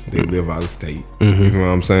daughters. They live out of state. You know what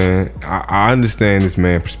I'm saying? I understand this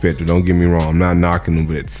man's perspective. Don't get me wrong. I'm not knocking him,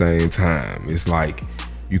 but at the same time, it's like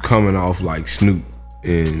you coming off like Snoop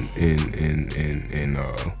in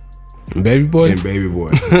Baby Boy. And Baby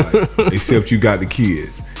Boy. Like, except you got the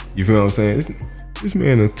kids. You feel what I'm saying? This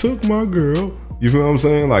man done took my girl. You feel what I'm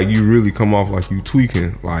saying? Like, you really come off like you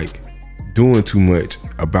tweaking, like doing too much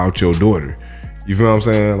about your daughter. You feel what I'm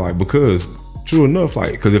saying? Like, because true enough,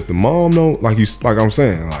 like, because if the mom don't, like I'm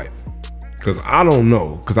saying, like, because I don't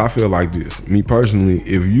know, because I feel like this, me personally,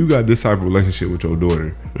 if you got this type of relationship with your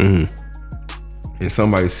daughter, and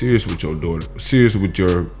somebody's serious with your daughter, serious with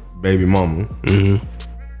your baby mama, and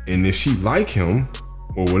if she like him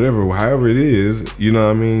or whatever, however it is, you know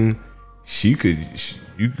what I mean, you could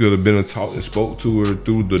have been a talk and spoke to her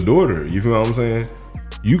through the daughter. You feel what I'm saying?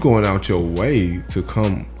 You going out your way to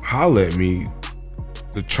come holler at me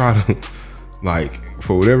to try to, like,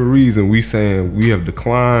 for whatever reason, we saying we have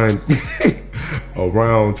declined a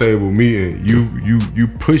round table meeting. You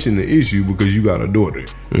pushing the issue because you got a daughter.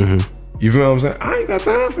 You feel what I'm saying? I ain't got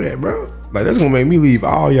time for that, bro. Like, that's gonna make me leave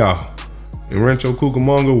all y'all in Rancho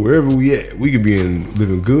Cucamonga, wherever we at. We could be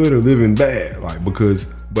living good or living bad, like,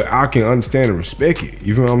 but I can understand and respect it.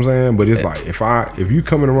 You feel what I'm saying? But it's like, if you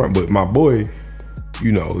coming around, but my boy,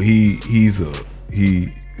 you know, he's a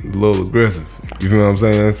little aggressive. You feel what I'm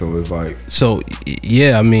saying? So it's like, so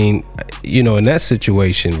yeah, I mean, you know, in that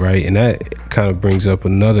situation, right, and that kind of brings up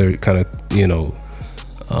another kind of, you know,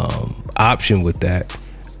 option with that.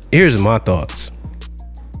 Here's my thoughts.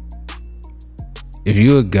 If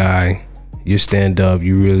you're a guy, you stand up,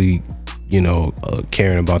 you really, you know,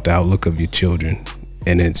 caring about the outlook of your children,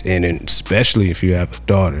 and especially if you have a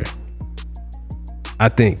daughter, I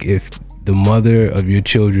think if the mother of your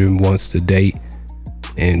children wants to date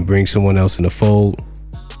and bring someone else in the fold,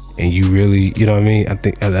 and you really, you know what I mean, I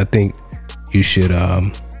think you should,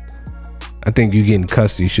 I think you getting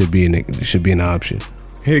custody should be an option.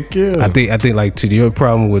 heck yeah. I think like, to your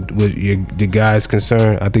problem with the guy's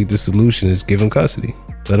concern, I think the solution is give him custody.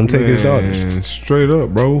 Let him take his daughters. Straight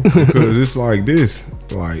up, bro. Because it's like this,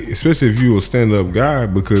 like, especially if you a stand up guy,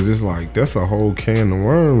 because it's like that's a whole can of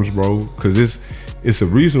worms, bro. Because it's a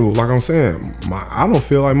reasonable, like I'm saying, I don't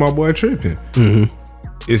feel like my boy tripping. Mm-hmm.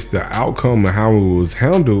 It's the outcome of how it was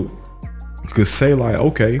handled. Cause say like,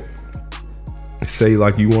 okay, say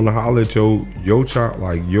like you want to holler at your child,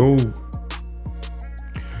 like your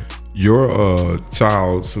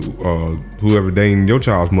child's whoever dating your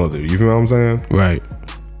child's mother. You feel what I'm saying? Right.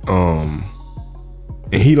 And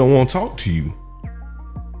he don't want to talk to you.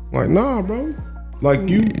 Like, nah, bro. Like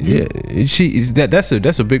you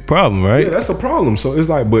that's a big problem, right? Yeah, that's a problem. So it's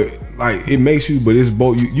like, but like it makes you, but it's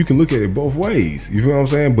both. You can look at it both ways. You feel what I'm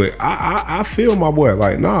saying? But I feel my boy.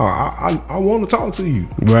 Like, nah, I want to talk to you.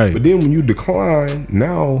 Right. But then when you decline,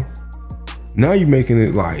 now you making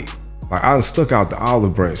it like I done stuck out the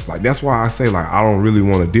olive branch. Like that's why I say like I don't really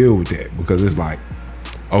want to deal with that, because it's like,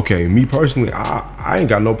 okay, me personally, I ain't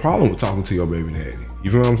got no problem with talking to your baby daddy. You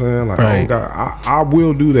feel what I'm saying? Like, right. I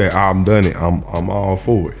will do that. I'm done it. I'm all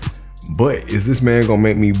for it. But is this man gonna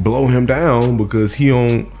make me blow him down because we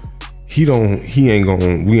don't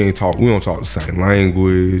talk the same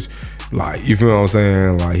language? Like, you feel what I'm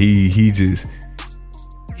saying? Like he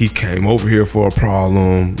came over here for a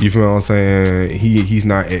problem. You feel what I'm saying? He's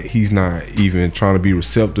not even trying to be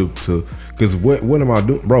receptive to, because what am I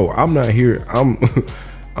doing, bro? I'm not here. I'm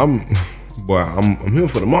here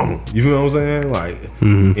for the mama. You feel what I'm saying? Like,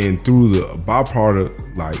 and through the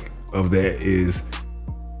byproduct like of that is,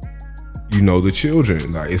 you know, the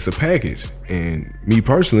children. Like, it's a package. And me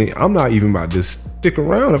personally, I'm not even about to stick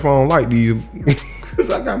around if I don't like these, because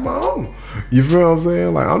I got my own. You feel what I'm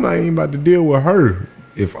saying? Like, I'm not even about to deal with her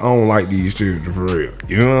if I don't like these children for real.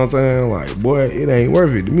 You know what I'm saying? Like, boy, it ain't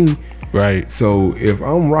worth it to me. Right. So if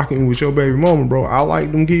I'm rocking with your baby mama, bro, I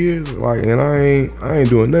like them kids, like, and I ain't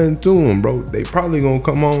doing nothing to them, bro. They probably gonna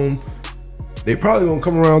come on. They probably gonna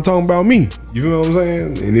come around talking about me. You know what I'm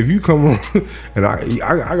saying? And if you come around, and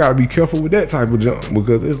I gotta be careful with that type of junk,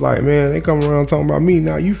 because it's like, man, they come around talking about me.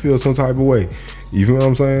 Now you feel some type of way. You feel what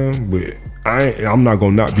I'm saying? But I'm not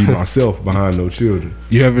gonna not be myself behind no children.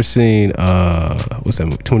 You ever seen what's that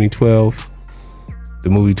movie? 2012. The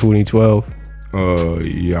movie 2012.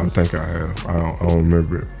 Yeah, I think I have. I don't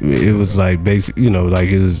remember it. It was like basic, you know, like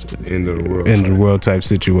it was end of the world type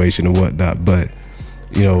situation or whatnot. But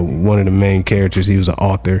you know, one of the main characters, he was an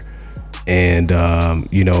author, and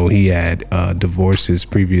you know, he had divorced his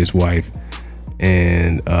previous wife,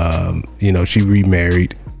 and you know, she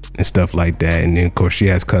remarried and stuff like that, and then of course she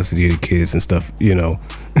has custody of the kids and stuff, you know.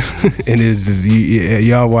 And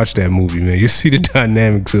y'all watch that movie, man. You see the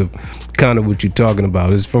dynamics of kind of what you're talking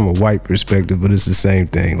about. It's from a white perspective, but it's the same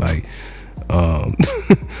thing. Like,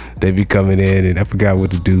 they be coming in, and I forgot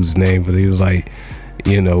what the dude's name, but he was like,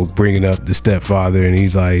 you know, bringing up the stepfather, and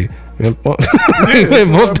he's like, man, bump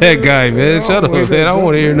that guy, man. Shut up, man. I don't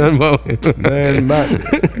want to hear nothing about him. Man,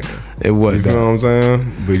 it was. You know what I'm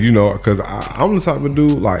saying? But you know, because I'm the type of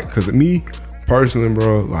dude, like, because me personally,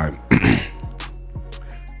 bro, like,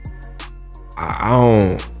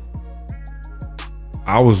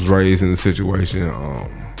 I was raised in a situation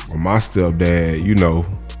where my stepdad, you know,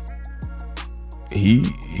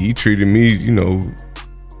 he treated me, you know,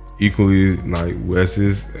 equally like as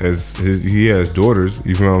his he has daughters.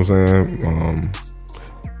 You feel what I'm saying?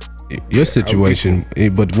 Your situation,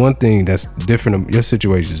 but one thing that's different, your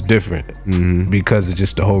situation is different because of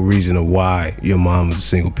just the whole reason of why your mom was a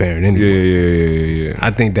single parent anyway. Yeah.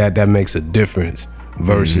 I think that makes a difference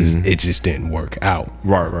versus it just didn't work out.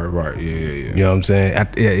 Right. Yeah. You know what I'm saying?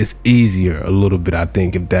 It's easier a little bit, I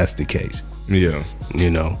think, if that's the case. Yeah. You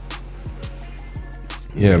know?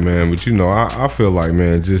 Yeah, man. But you know, I feel like,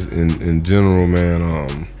 man, just in general,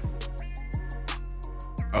 man,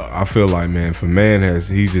 I feel like, man, if a man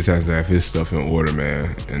he just has to have his stuff in order,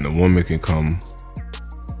 man, and the woman can come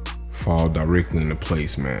fall directly into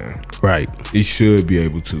place, man. Right. He should be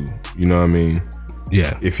able to. You know what I mean?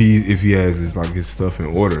 Yeah. If he has his stuff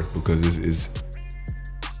in order, because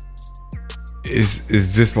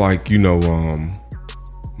it's just like, you know,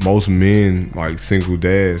 most men, like single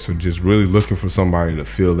dads, are just really looking for somebody to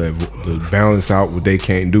fill that, to balance out what they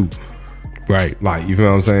can't do. Right. Like, you know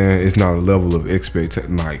what I'm saying? It's not a level of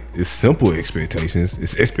expectation. Like, it's simple expectations.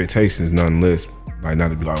 It's expectations nonetheless. Like, not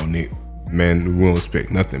to be like, oh, Nick, man, we don't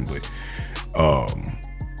expect nothing. But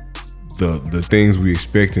the things we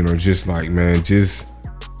expecting are just like, man, just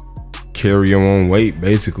carry your own weight,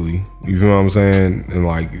 basically. You know what I'm saying? And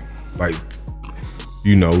like,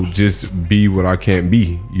 you know, just be what I can't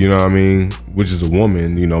be. You know what I mean? Which is a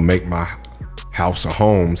woman, you know, make my house a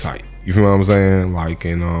home type. You feel what I'm saying? Like,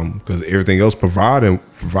 and because everything else provide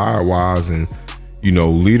wise and, you know,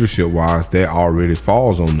 leadership wise, that already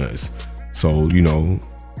falls on us. So, you know,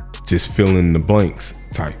 just fill in the blanks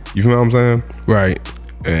type. You feel what I'm saying? Right.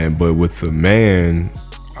 But with the man,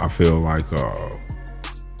 I feel like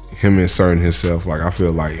him inserting himself, like I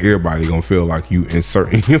feel like everybody gonna feel like you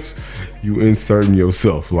inserting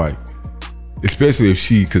yourself, like, especially if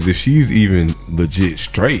she's even legit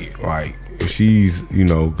straight, like if she's, you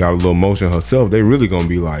know, got a little motion herself, they really gonna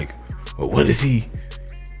be like, well, what is he?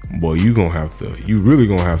 Boy, you really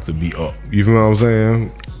gonna have to be up. You feel what I'm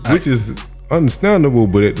saying? Which is understandable,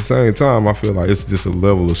 but at the same time, I feel like it's just a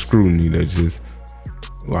level of scrutiny that just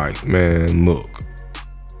like, man, look.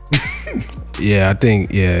 Yeah, I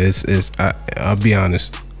think, I'll be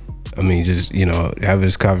honest. I mean, just, you know, having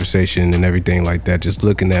this conversation and everything like that, just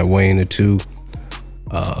looking at Wayne or two,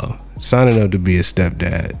 signing up to be a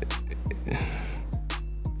stepdad,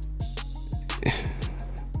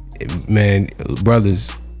 man,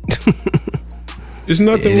 brothers, there's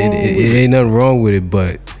nothing wrong with it. It ain't nothing wrong with it,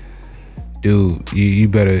 but dude, you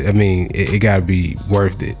better, I mean, it gotta be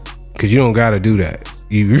worth it, because you don't gotta do that.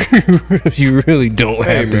 You really don't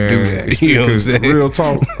have to do that. You know what I'm saying? Real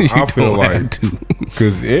talk, I feel like,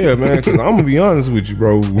 because I'm gonna be honest with you,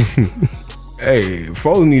 bro. Hey,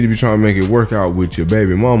 folks need to be trying to make it work out with your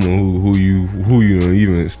baby mama, who you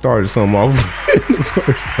even started something off with in the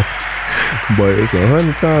first place. But it's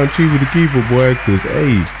 100 times cheaper to keep her, boy.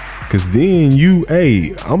 Cause then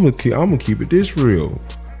I'm gonna keep it this real.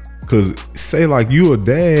 Cause say like you a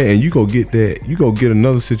dad and you go get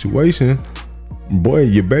another situation. Boy,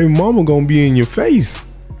 your baby mama gonna be in your face.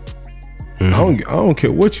 Mm-hmm. I don't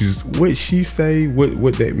care what she say,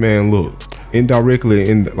 what that man look.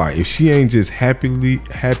 Indirectly, like if she ain't just happy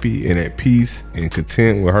and at peace and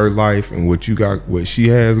content with her life and what she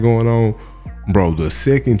has going on, bro, the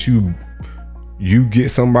second you get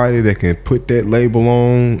somebody that can put that label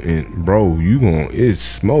on, and bro, it's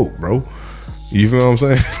smoke, bro. You feel what I'm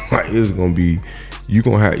saying? Like, it's gonna be,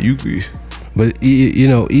 but you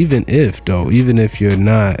know, even if you're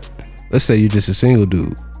not, let's say you're just a single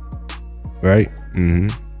dude, right? Mm-hmm.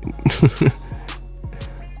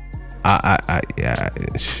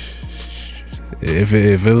 If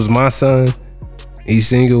it was my son, he's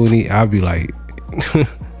single, and I'd be like,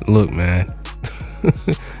 look, man,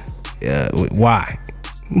 yeah, why?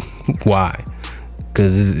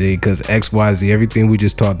 Because XYZ, everything we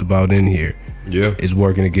just talked about in here, is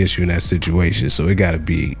working against you in that situation. So it got to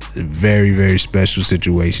be a very, very special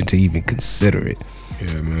situation to even consider it.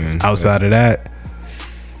 Yeah, man. Outside of that,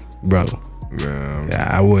 bro,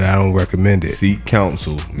 I don't recommend it. Seek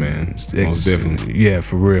counsel, man. Most definitely. Yeah,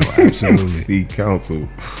 for real, absolutely. Seek counsel,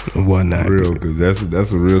 and whatnot. For real, because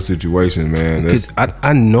that's a real situation, man. Because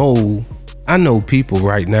I know people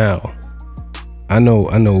right now. I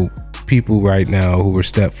know people right now who are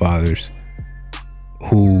stepfathers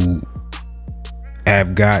who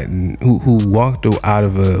have gotten who walked out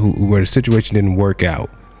of where the situation didn't work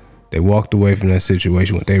out. They walked away from that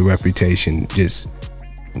situation with their reputation just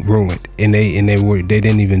ruined, and they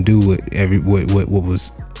didn't even do what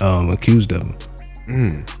was accused of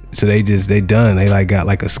them. So they done. They like got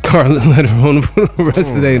like a scarlet letter on the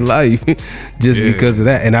rest of their life just because of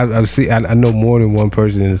that. And I know more than one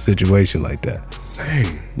person in a situation like that.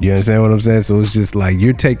 Dang. You understand what I'm saying? So it's just like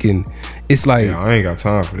it's like I ain't got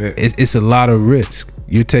time for that. It's a lot of risk.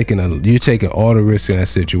 You're taking all the risk in that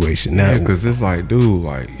situation now. Yeah, because it's like, dude,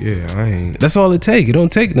 like, I ain't. That's all it take. It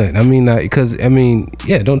don't take nothing. I mean,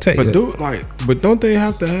 it don't take. But but don't they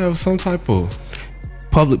have to have some type of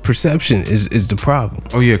public perception is the problem?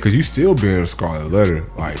 Oh yeah, because you still bearing a scarlet letter.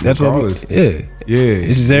 Like that's regardless. Yeah.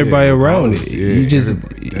 It's just everybody around it. Yeah, you just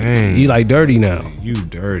you like dirty now. You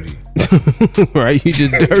dirty. Right? You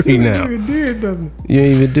just dirty now. You ain't even did nothing. You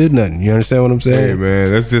ain't even did nothing. You understand what I'm saying? Hey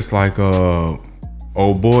man, that's just like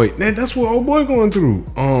old boy. Man, that's what old boy going through.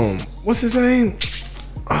 What's his name?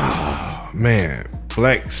 Man,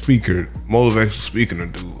 black speaker, motivational speaker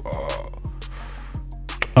dude.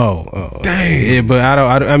 Dang. Yeah, but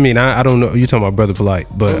I mean, I don't know. You're talking about Brother Polite,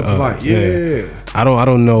 but Polite, yeah. I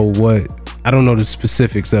don't know I don't know the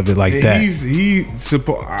specifics of it like and that.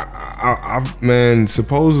 Man,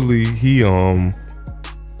 supposedly he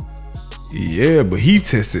yeah, but he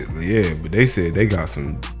tested, but they said they got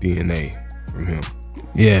some DNA from him.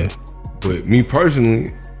 Yeah. But me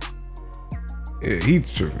personally, he's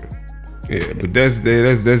tripping. Yeah, but that's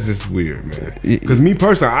just weird, man. Because me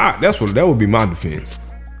personally, that would be my defense.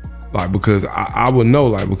 Like, because I would know,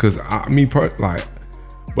 like, because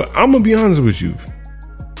but I'm gonna be honest with you.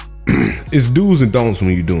 It's do's and don'ts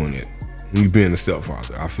when you're doing it. When you're being a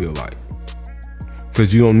stepfather, I feel like.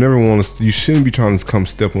 Because you don't never want to, you shouldn't be trying to come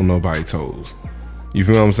step on nobody's toes. You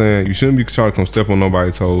feel what I'm saying? You shouldn't be trying to come step on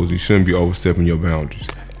nobody's toes. You shouldn't be overstepping your boundaries.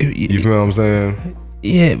 You feel what I'm saying?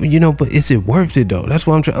 Yeah, but is it worth it though? That's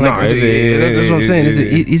what I'm trying. That's what I'm saying.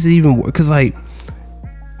 Is it even? Because like,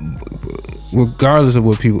 regardless of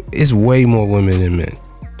what people, it's way more women than men.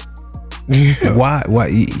 Yeah. Why?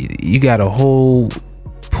 You got a whole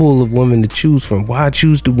pool of women to choose from. Why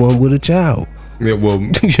choose the one with a child? Yeah, well,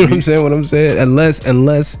 you know what I'm saying? What I'm saying? Unless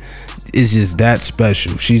it's just that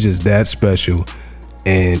special. She's just that special,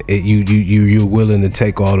 and you're willing to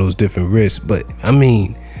take all those different risks. But I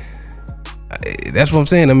mean, that's what I'm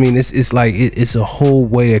saying. I mean, it's like it's a whole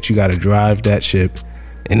way that you got to drive that ship,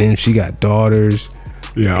 and then she got daughters.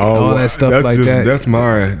 Yeah, all that stuff like that. That's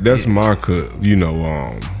my cut. You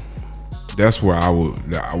know, that's where I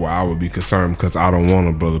would be concerned, because I don't want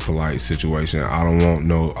a Brother Polite situation. I don't want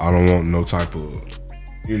no type of,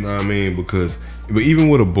 you know what I mean? But even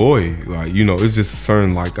with a boy, like, you know, it's just a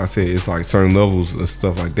certain, like I said, it's like certain levels of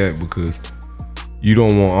stuff like that, because I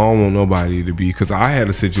don't want nobody to be, because I had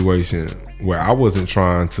a situation where I wasn't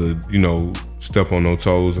trying to, you know, step on no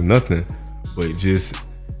toes or nothing, but just,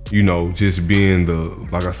 you know, just being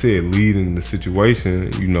like I said, leading the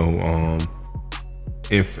situation, you know,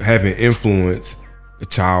 having influence. The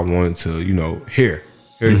child wanted to, you know,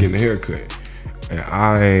 getting a haircut, and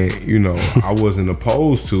I wasn't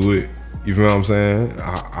opposed to it. You feel what I'm saying?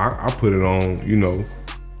 I put it on, you know,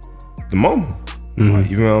 the mama. Like,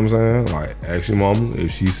 you know what I'm saying? Like, ask your mama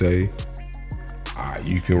if she say,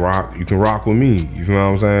 you can rock with me. You feel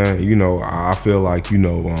what I'm saying? You know, I feel like, you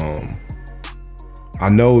know, I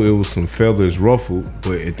know it was some feathers ruffled,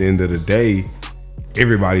 but at the end of the day,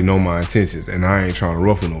 everybody know my intentions, and I ain't trying to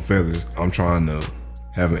ruffle no feathers. I'm trying to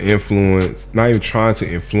have an influence, not even trying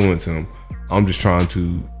to influence him. I'm just trying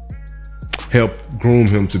to help groom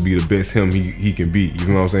him to be the best him he can be. You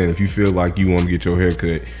know what I'm saying? If you feel like you want to get your hair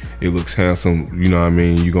cut, it looks handsome, you know what I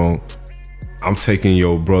mean? I'm taking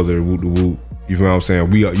your brother whoop the whoop. You know what I'm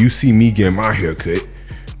saying? You see me getting my hair cut.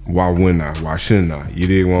 Why wouldn't I? Why shouldn't I? You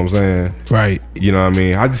dig what I'm saying? Right. You know what I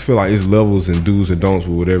mean? I just feel like it's levels and do's and don'ts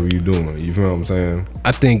with whatever you're doing. You feel what I'm saying?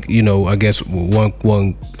 I think, you know, I guess one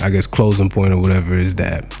closing point or whatever is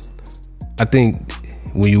that I think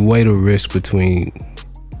when you weigh the risk between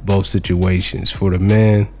both situations, for the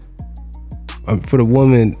man, for the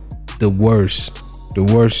woman, the worst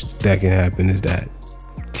that can happen is that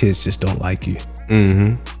kids just don't like you.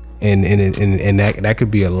 Mm-hmm. And that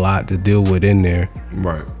could be a lot to deal with in there,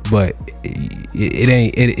 right? But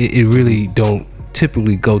it really don't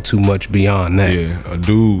typically go too much beyond that. Yeah, a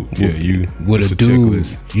dude. Yeah, with a dude,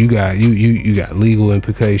 you got legal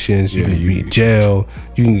implications. You can be in jail.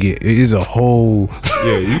 You can get. It's a whole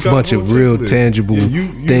bunch of real tangible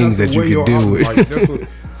things that you can deal with. Like,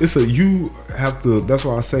 you have to. That's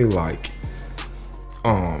why I say, like,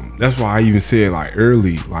 that's why I even said, like,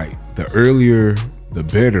 early, like, the earlier the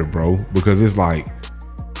better, bro, because it's like,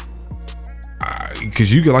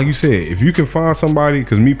 because you can, like you said, if you can find somebody,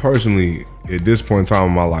 because me personally, at this point in time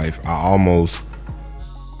in my life, you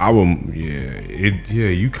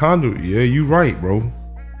right, bro,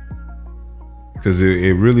 because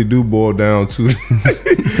it really do boil down to,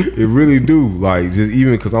 it really do, like, just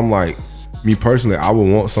even because I'm like, me personally, I would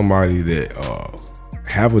want somebody that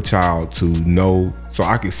have a child to know, so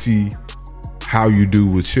I can see how you do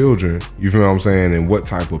with children, you feel what I'm saying, and what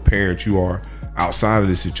type of parent you are outside of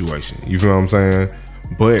this situation, you feel what I'm saying.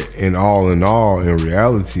 But in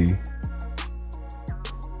reality,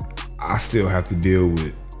 I still have to deal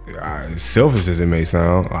with, as selfish as it may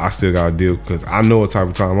sound, I still gotta deal, because I know what type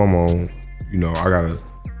of time I'm on. You know, I gotta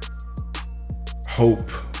hope,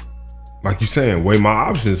 like you saying, weigh my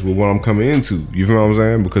options with what I'm coming into, you feel what I'm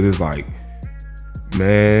saying, because it's like,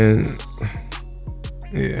 man,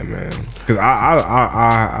 yeah, man. Because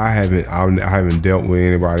I haven't dealt with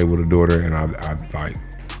anybody with a daughter, and I like,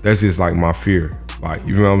 that's just like my fear. Like,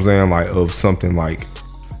 you know what I'm saying? Like, of something like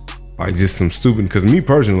just some stupid. Because me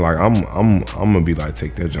personally, like, I'm gonna be like,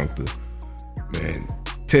 take that junk to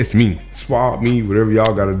test me, swab me, whatever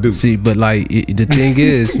y'all gotta do. See, but like the thing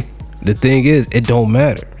is, it don't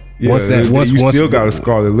matter. Yeah, you still got a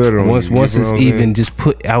scarlet letter on you. Once it's even just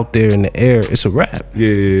put out there in the air, it's a wrap.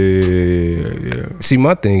 Yeah. See,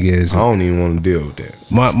 my thing is, I don't even want to deal with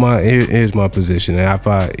that. Here's my position. And if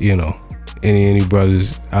I, any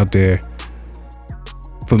brothers out there,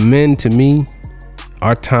 for men, to me,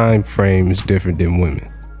 our time frame is different than women.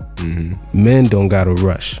 Mm-hmm. Men don't gotta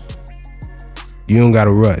rush. You don't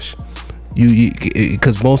gotta rush. You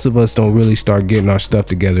because most of us don't really start getting our stuff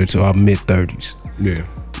together till our mid-30s. Yeah.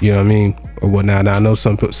 You know what I mean? Or whatnot. Now I know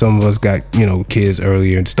some of us got, kids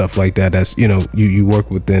earlier and stuff like that. That's, you work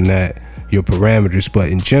within that, your parameters. But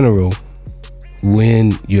in general,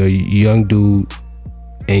 when you're a young dude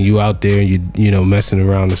and you out there and you messing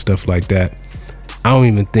around and stuff like that, I don't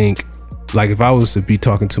even think, like, if I was to be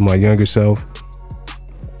talking to my younger self,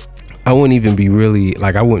 I wouldn't even be really,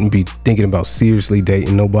 like, I wouldn't be thinking about seriously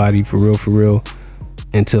dating nobody for real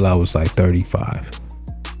until I was like 35.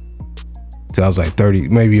 Till I was like 30,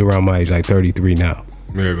 maybe around my age, like 33 now.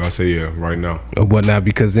 Maybe I say right now. Or whatnot,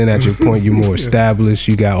 because then at your point you're more established,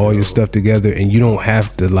 you got all your stuff together, and you don't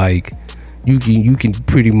have to, like, you can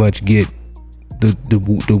pretty much get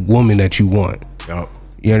the woman that you want. Yep.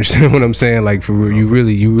 You understand what I'm saying? Like, for real,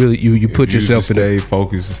 you put yourself in. Stay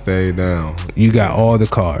focused and stay down. You got all the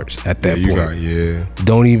cards at that point.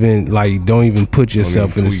 Don't even put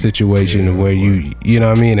yourself in a situation where you know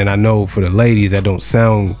what I mean. And I know for the ladies that don't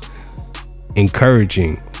sound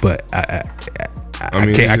encouraging, but I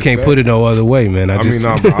can't put it no other way, man. I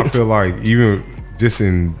feel like even just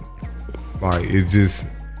in, like, it's just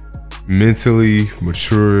mentally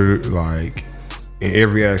mature, like, in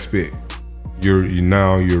every aspect. You're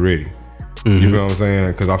ready. Mm-hmm. You feel what I'm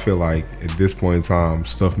saying? Because I feel like at this point in time,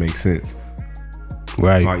 stuff makes sense.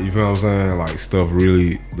 Right. Like, you feel what I'm saying? Like, stuff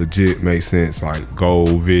really legit makes sense. Like,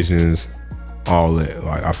 goal, visions, all that.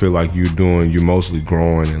 Like, I feel like you're mostly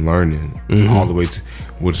growing and learning all the way to,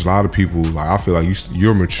 which a lot of people, like, I feel like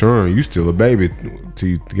you're maturing. You still a baby till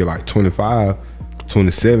you get like 25,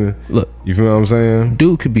 27. Look, you feel what I'm saying?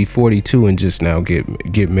 Dude could be 42 and just now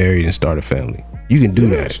get married and start a family. You can do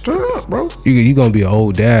that. Straight up, bro. You gonna be an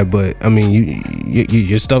old dad, but I mean,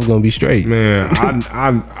 your stuff gonna be straight. Man,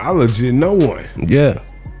 I legit know one. Yeah.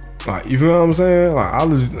 Like, you feel what I'm saying? Like, I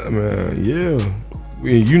legit, man, yeah.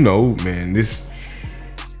 Man, this,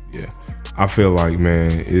 yeah. I feel like,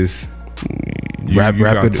 man, it's wrap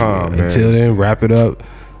it time, man. Until then, wrap it up.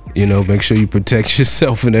 Make sure you protect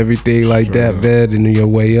yourself and everything like that, man, and your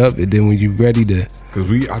way up. And then when you're ready to,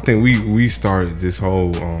 because I think we started this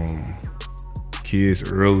whole kids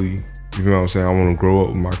early. You feel what I'm saying? I want to grow up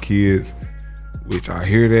with my kids, which I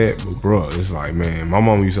hear that, but bro, it's like, man, my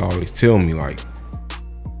mom used to always tell me, like,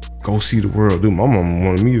 go see the world. Dude, my mom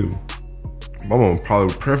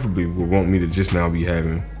probably preferably would want me to just now be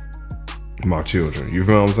having my children. You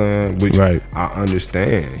feel what I'm saying? Which I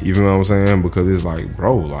understand. You feel what I'm saying? Because it's like,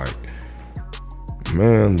 bro, like,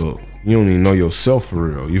 man, look, you don't even know yourself for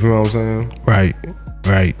real. You feel what I'm saying?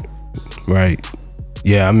 Right.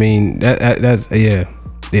 Yeah, I mean that's yeah.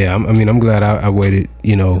 I'm glad I waited,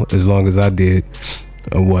 as long as I did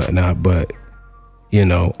or whatnot. But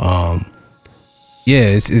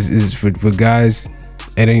it's for guys.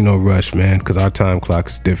 It ain't no rush, man, because our time clock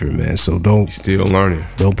is different, man. So don't still learning.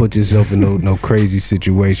 Don't put yourself in no crazy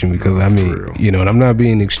situation, because I mean, and I'm not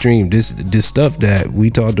being extreme. This stuff that we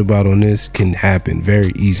talked about on this can happen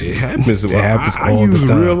very easily. It happens. It happens all the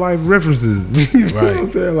time. I use real life references. You know what I'm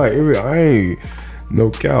saying? Like, I ain't no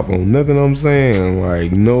cap on nothing I'm saying.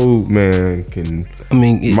 Like, no man can. I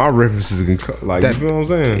mean, my references can like, you feel what I'm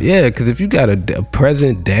saying? Yeah, because if you got a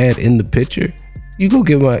present dad in the picture, you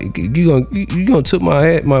gonna took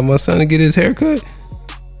my son to get his haircut?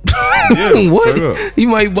 Yeah, what? He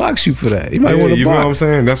might box you for that. He might want to box. You know what I'm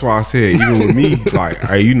saying? That's why I said, even with me, like,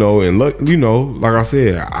 and look, like I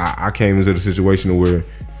said, I came into the situation where,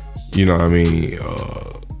 you know what I mean,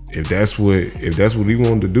 if that's what he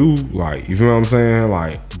wanted to do, like, you feel what I'm saying?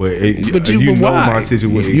 Like, but you know my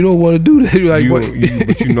situation. You don't want to do that. Like, but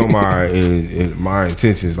you know my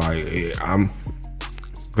intentions. Like,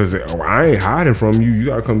 because I ain't hiding from you. You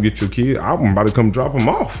gotta come get your kid. I'm about to come drop him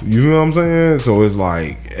off. You know what I'm saying? So it's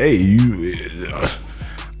like, hey,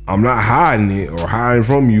 I'm not hiding it or hiding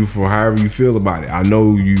from you for however you feel about it. I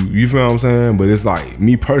know you. You feel what I'm saying? But it's like,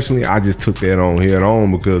 me personally, I just took that on head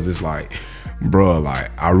on, because it's like, bruh, like,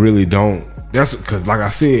 I really don't. That's because, like I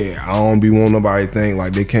said, I don't be wanting nobody to think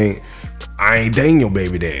like they can't. I ain't dating your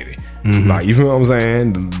baby daddy. Mm-hmm. Like, you feel what I'm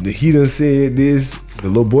saying? He done said this. The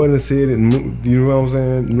little boy done said it, you know what I'm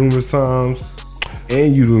saying, numerous times,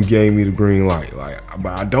 and you done gave me the green light. Like,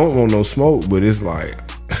 but I don't want no smoke. But it's like,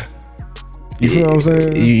 You feel what I'm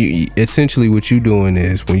saying? Essentially, what you doing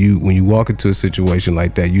is when you walk into a situation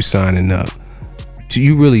like that, you signing up.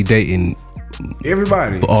 You really dating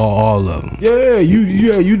everybody, all of them. Yeah,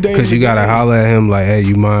 you dating because you gotta holler at him like, hey,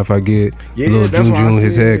 you mind if I get little June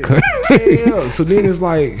his hair cut? Yeah. So then it's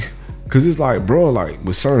like, cause it's like, bro, like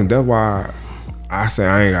with certain, that's why I say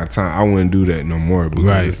I ain't got time. I wouldn't do that no more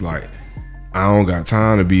because it's like I don't got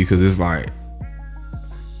time to be. Because it's like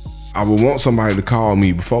I would want somebody to call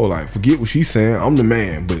me before, like, forget what she's saying. I'm the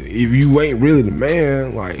man, but if you ain't really the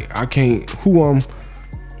man, like I can't.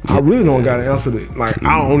 I really don't gotta answer it. Like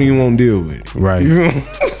I don't even want to deal with it. Right.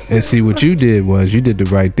 And see what you did was you did the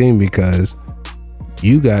right thing because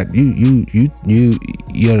you got you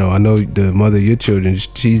know, I know the mother of your children,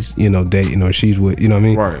 she's, you know, dating or she's with, you know what I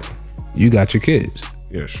mean? Right. You got your kids.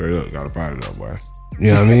 Yeah, straight up, gotta bite it up, boy. You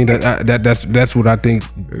know what I mean? That's what I think.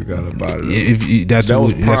 You gotta bite it up. If that's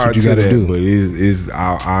what you gotta do. But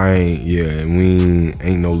I ain't, yeah, we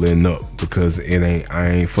ain't no letting up because I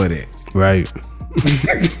ain't for that. Right.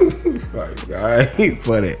 Like, I ain't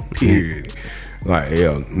for that, period. Like,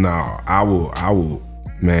 hell no, I will,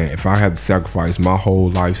 man, if I had to sacrifice my whole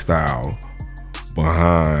lifestyle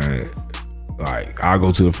behind, like, I'll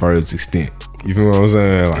go to the furthest extent. You feel what I'm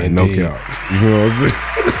saying? Like, indeed. No cap. You feel what I'm saying?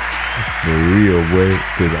 For real, boy.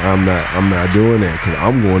 Because I'm not doing that. Because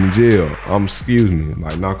I'm going to jail. Excuse me,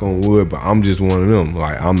 like, knock on wood, but I'm just one of them.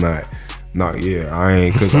 Like, I'm not, I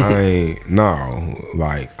ain't, because I ain't, no.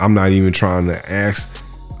 Like, I'm not trying to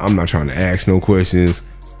ask no questions.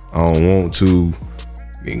 I don't want to.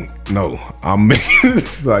 No, I'm making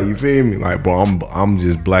this, like, you feel me? Like, bro, I'm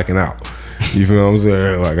just blacking out. You feel what I'm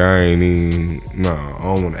saying? Like, I ain't even, I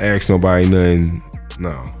don't want to ask nobody nothing.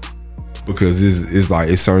 No. Because it's like,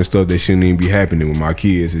 it's certain stuff that shouldn't even be happening with my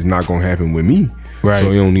kids. It's not going to happen with me. Right.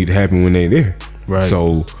 So it don't need to happen when they there. Right.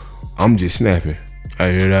 So I'm just snapping. I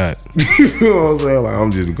hear that. You know what I'm saying? Like,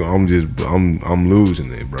 I'm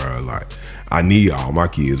losing it, bro. Like, I need all my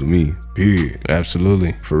kids with me, period.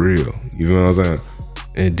 Absolutely. For real. You feel what I'm saying?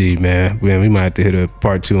 Indeed, man. We might have to hit a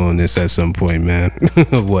part 2 on this at some point, man.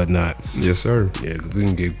 Of whatnot. Yes, sir. Yeah, cause we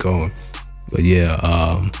can get going. But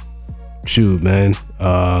yeah, shoot, man.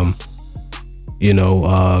 You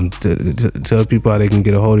know, tell people how they can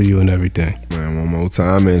get a hold of you and everything. Man, one more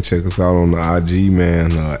time, man. Check us out on the IG,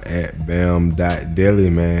 man. At bam.deli,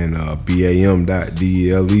 man.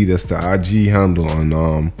 BAM.DELE. That's the IG handle. And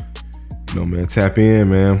you know, man, tap in,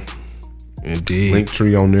 man. Indeed.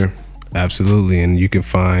 Linktree on there. Absolutely. And you can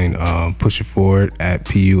find Push It Forward at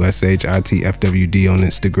PUSHITFWD on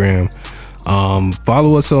Instagram.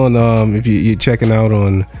 Follow us on if you're checking out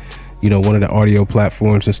on, you know, one of the audio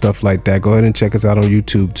platforms and stuff like that. Go ahead and check us out on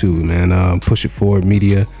YouTube too, man. Push It Forward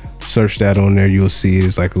Media. Search that on there. You'll see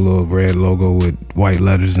it's like a little red logo with white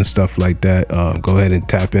letters and stuff like that. Go ahead and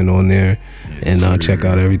tap in on there and check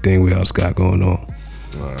out everything we else got going on.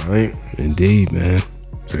 All right. Indeed, man.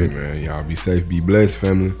 Hey, man. Y'all be safe. Be blessed,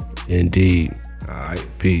 family. Indeed. All right.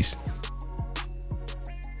 Peace.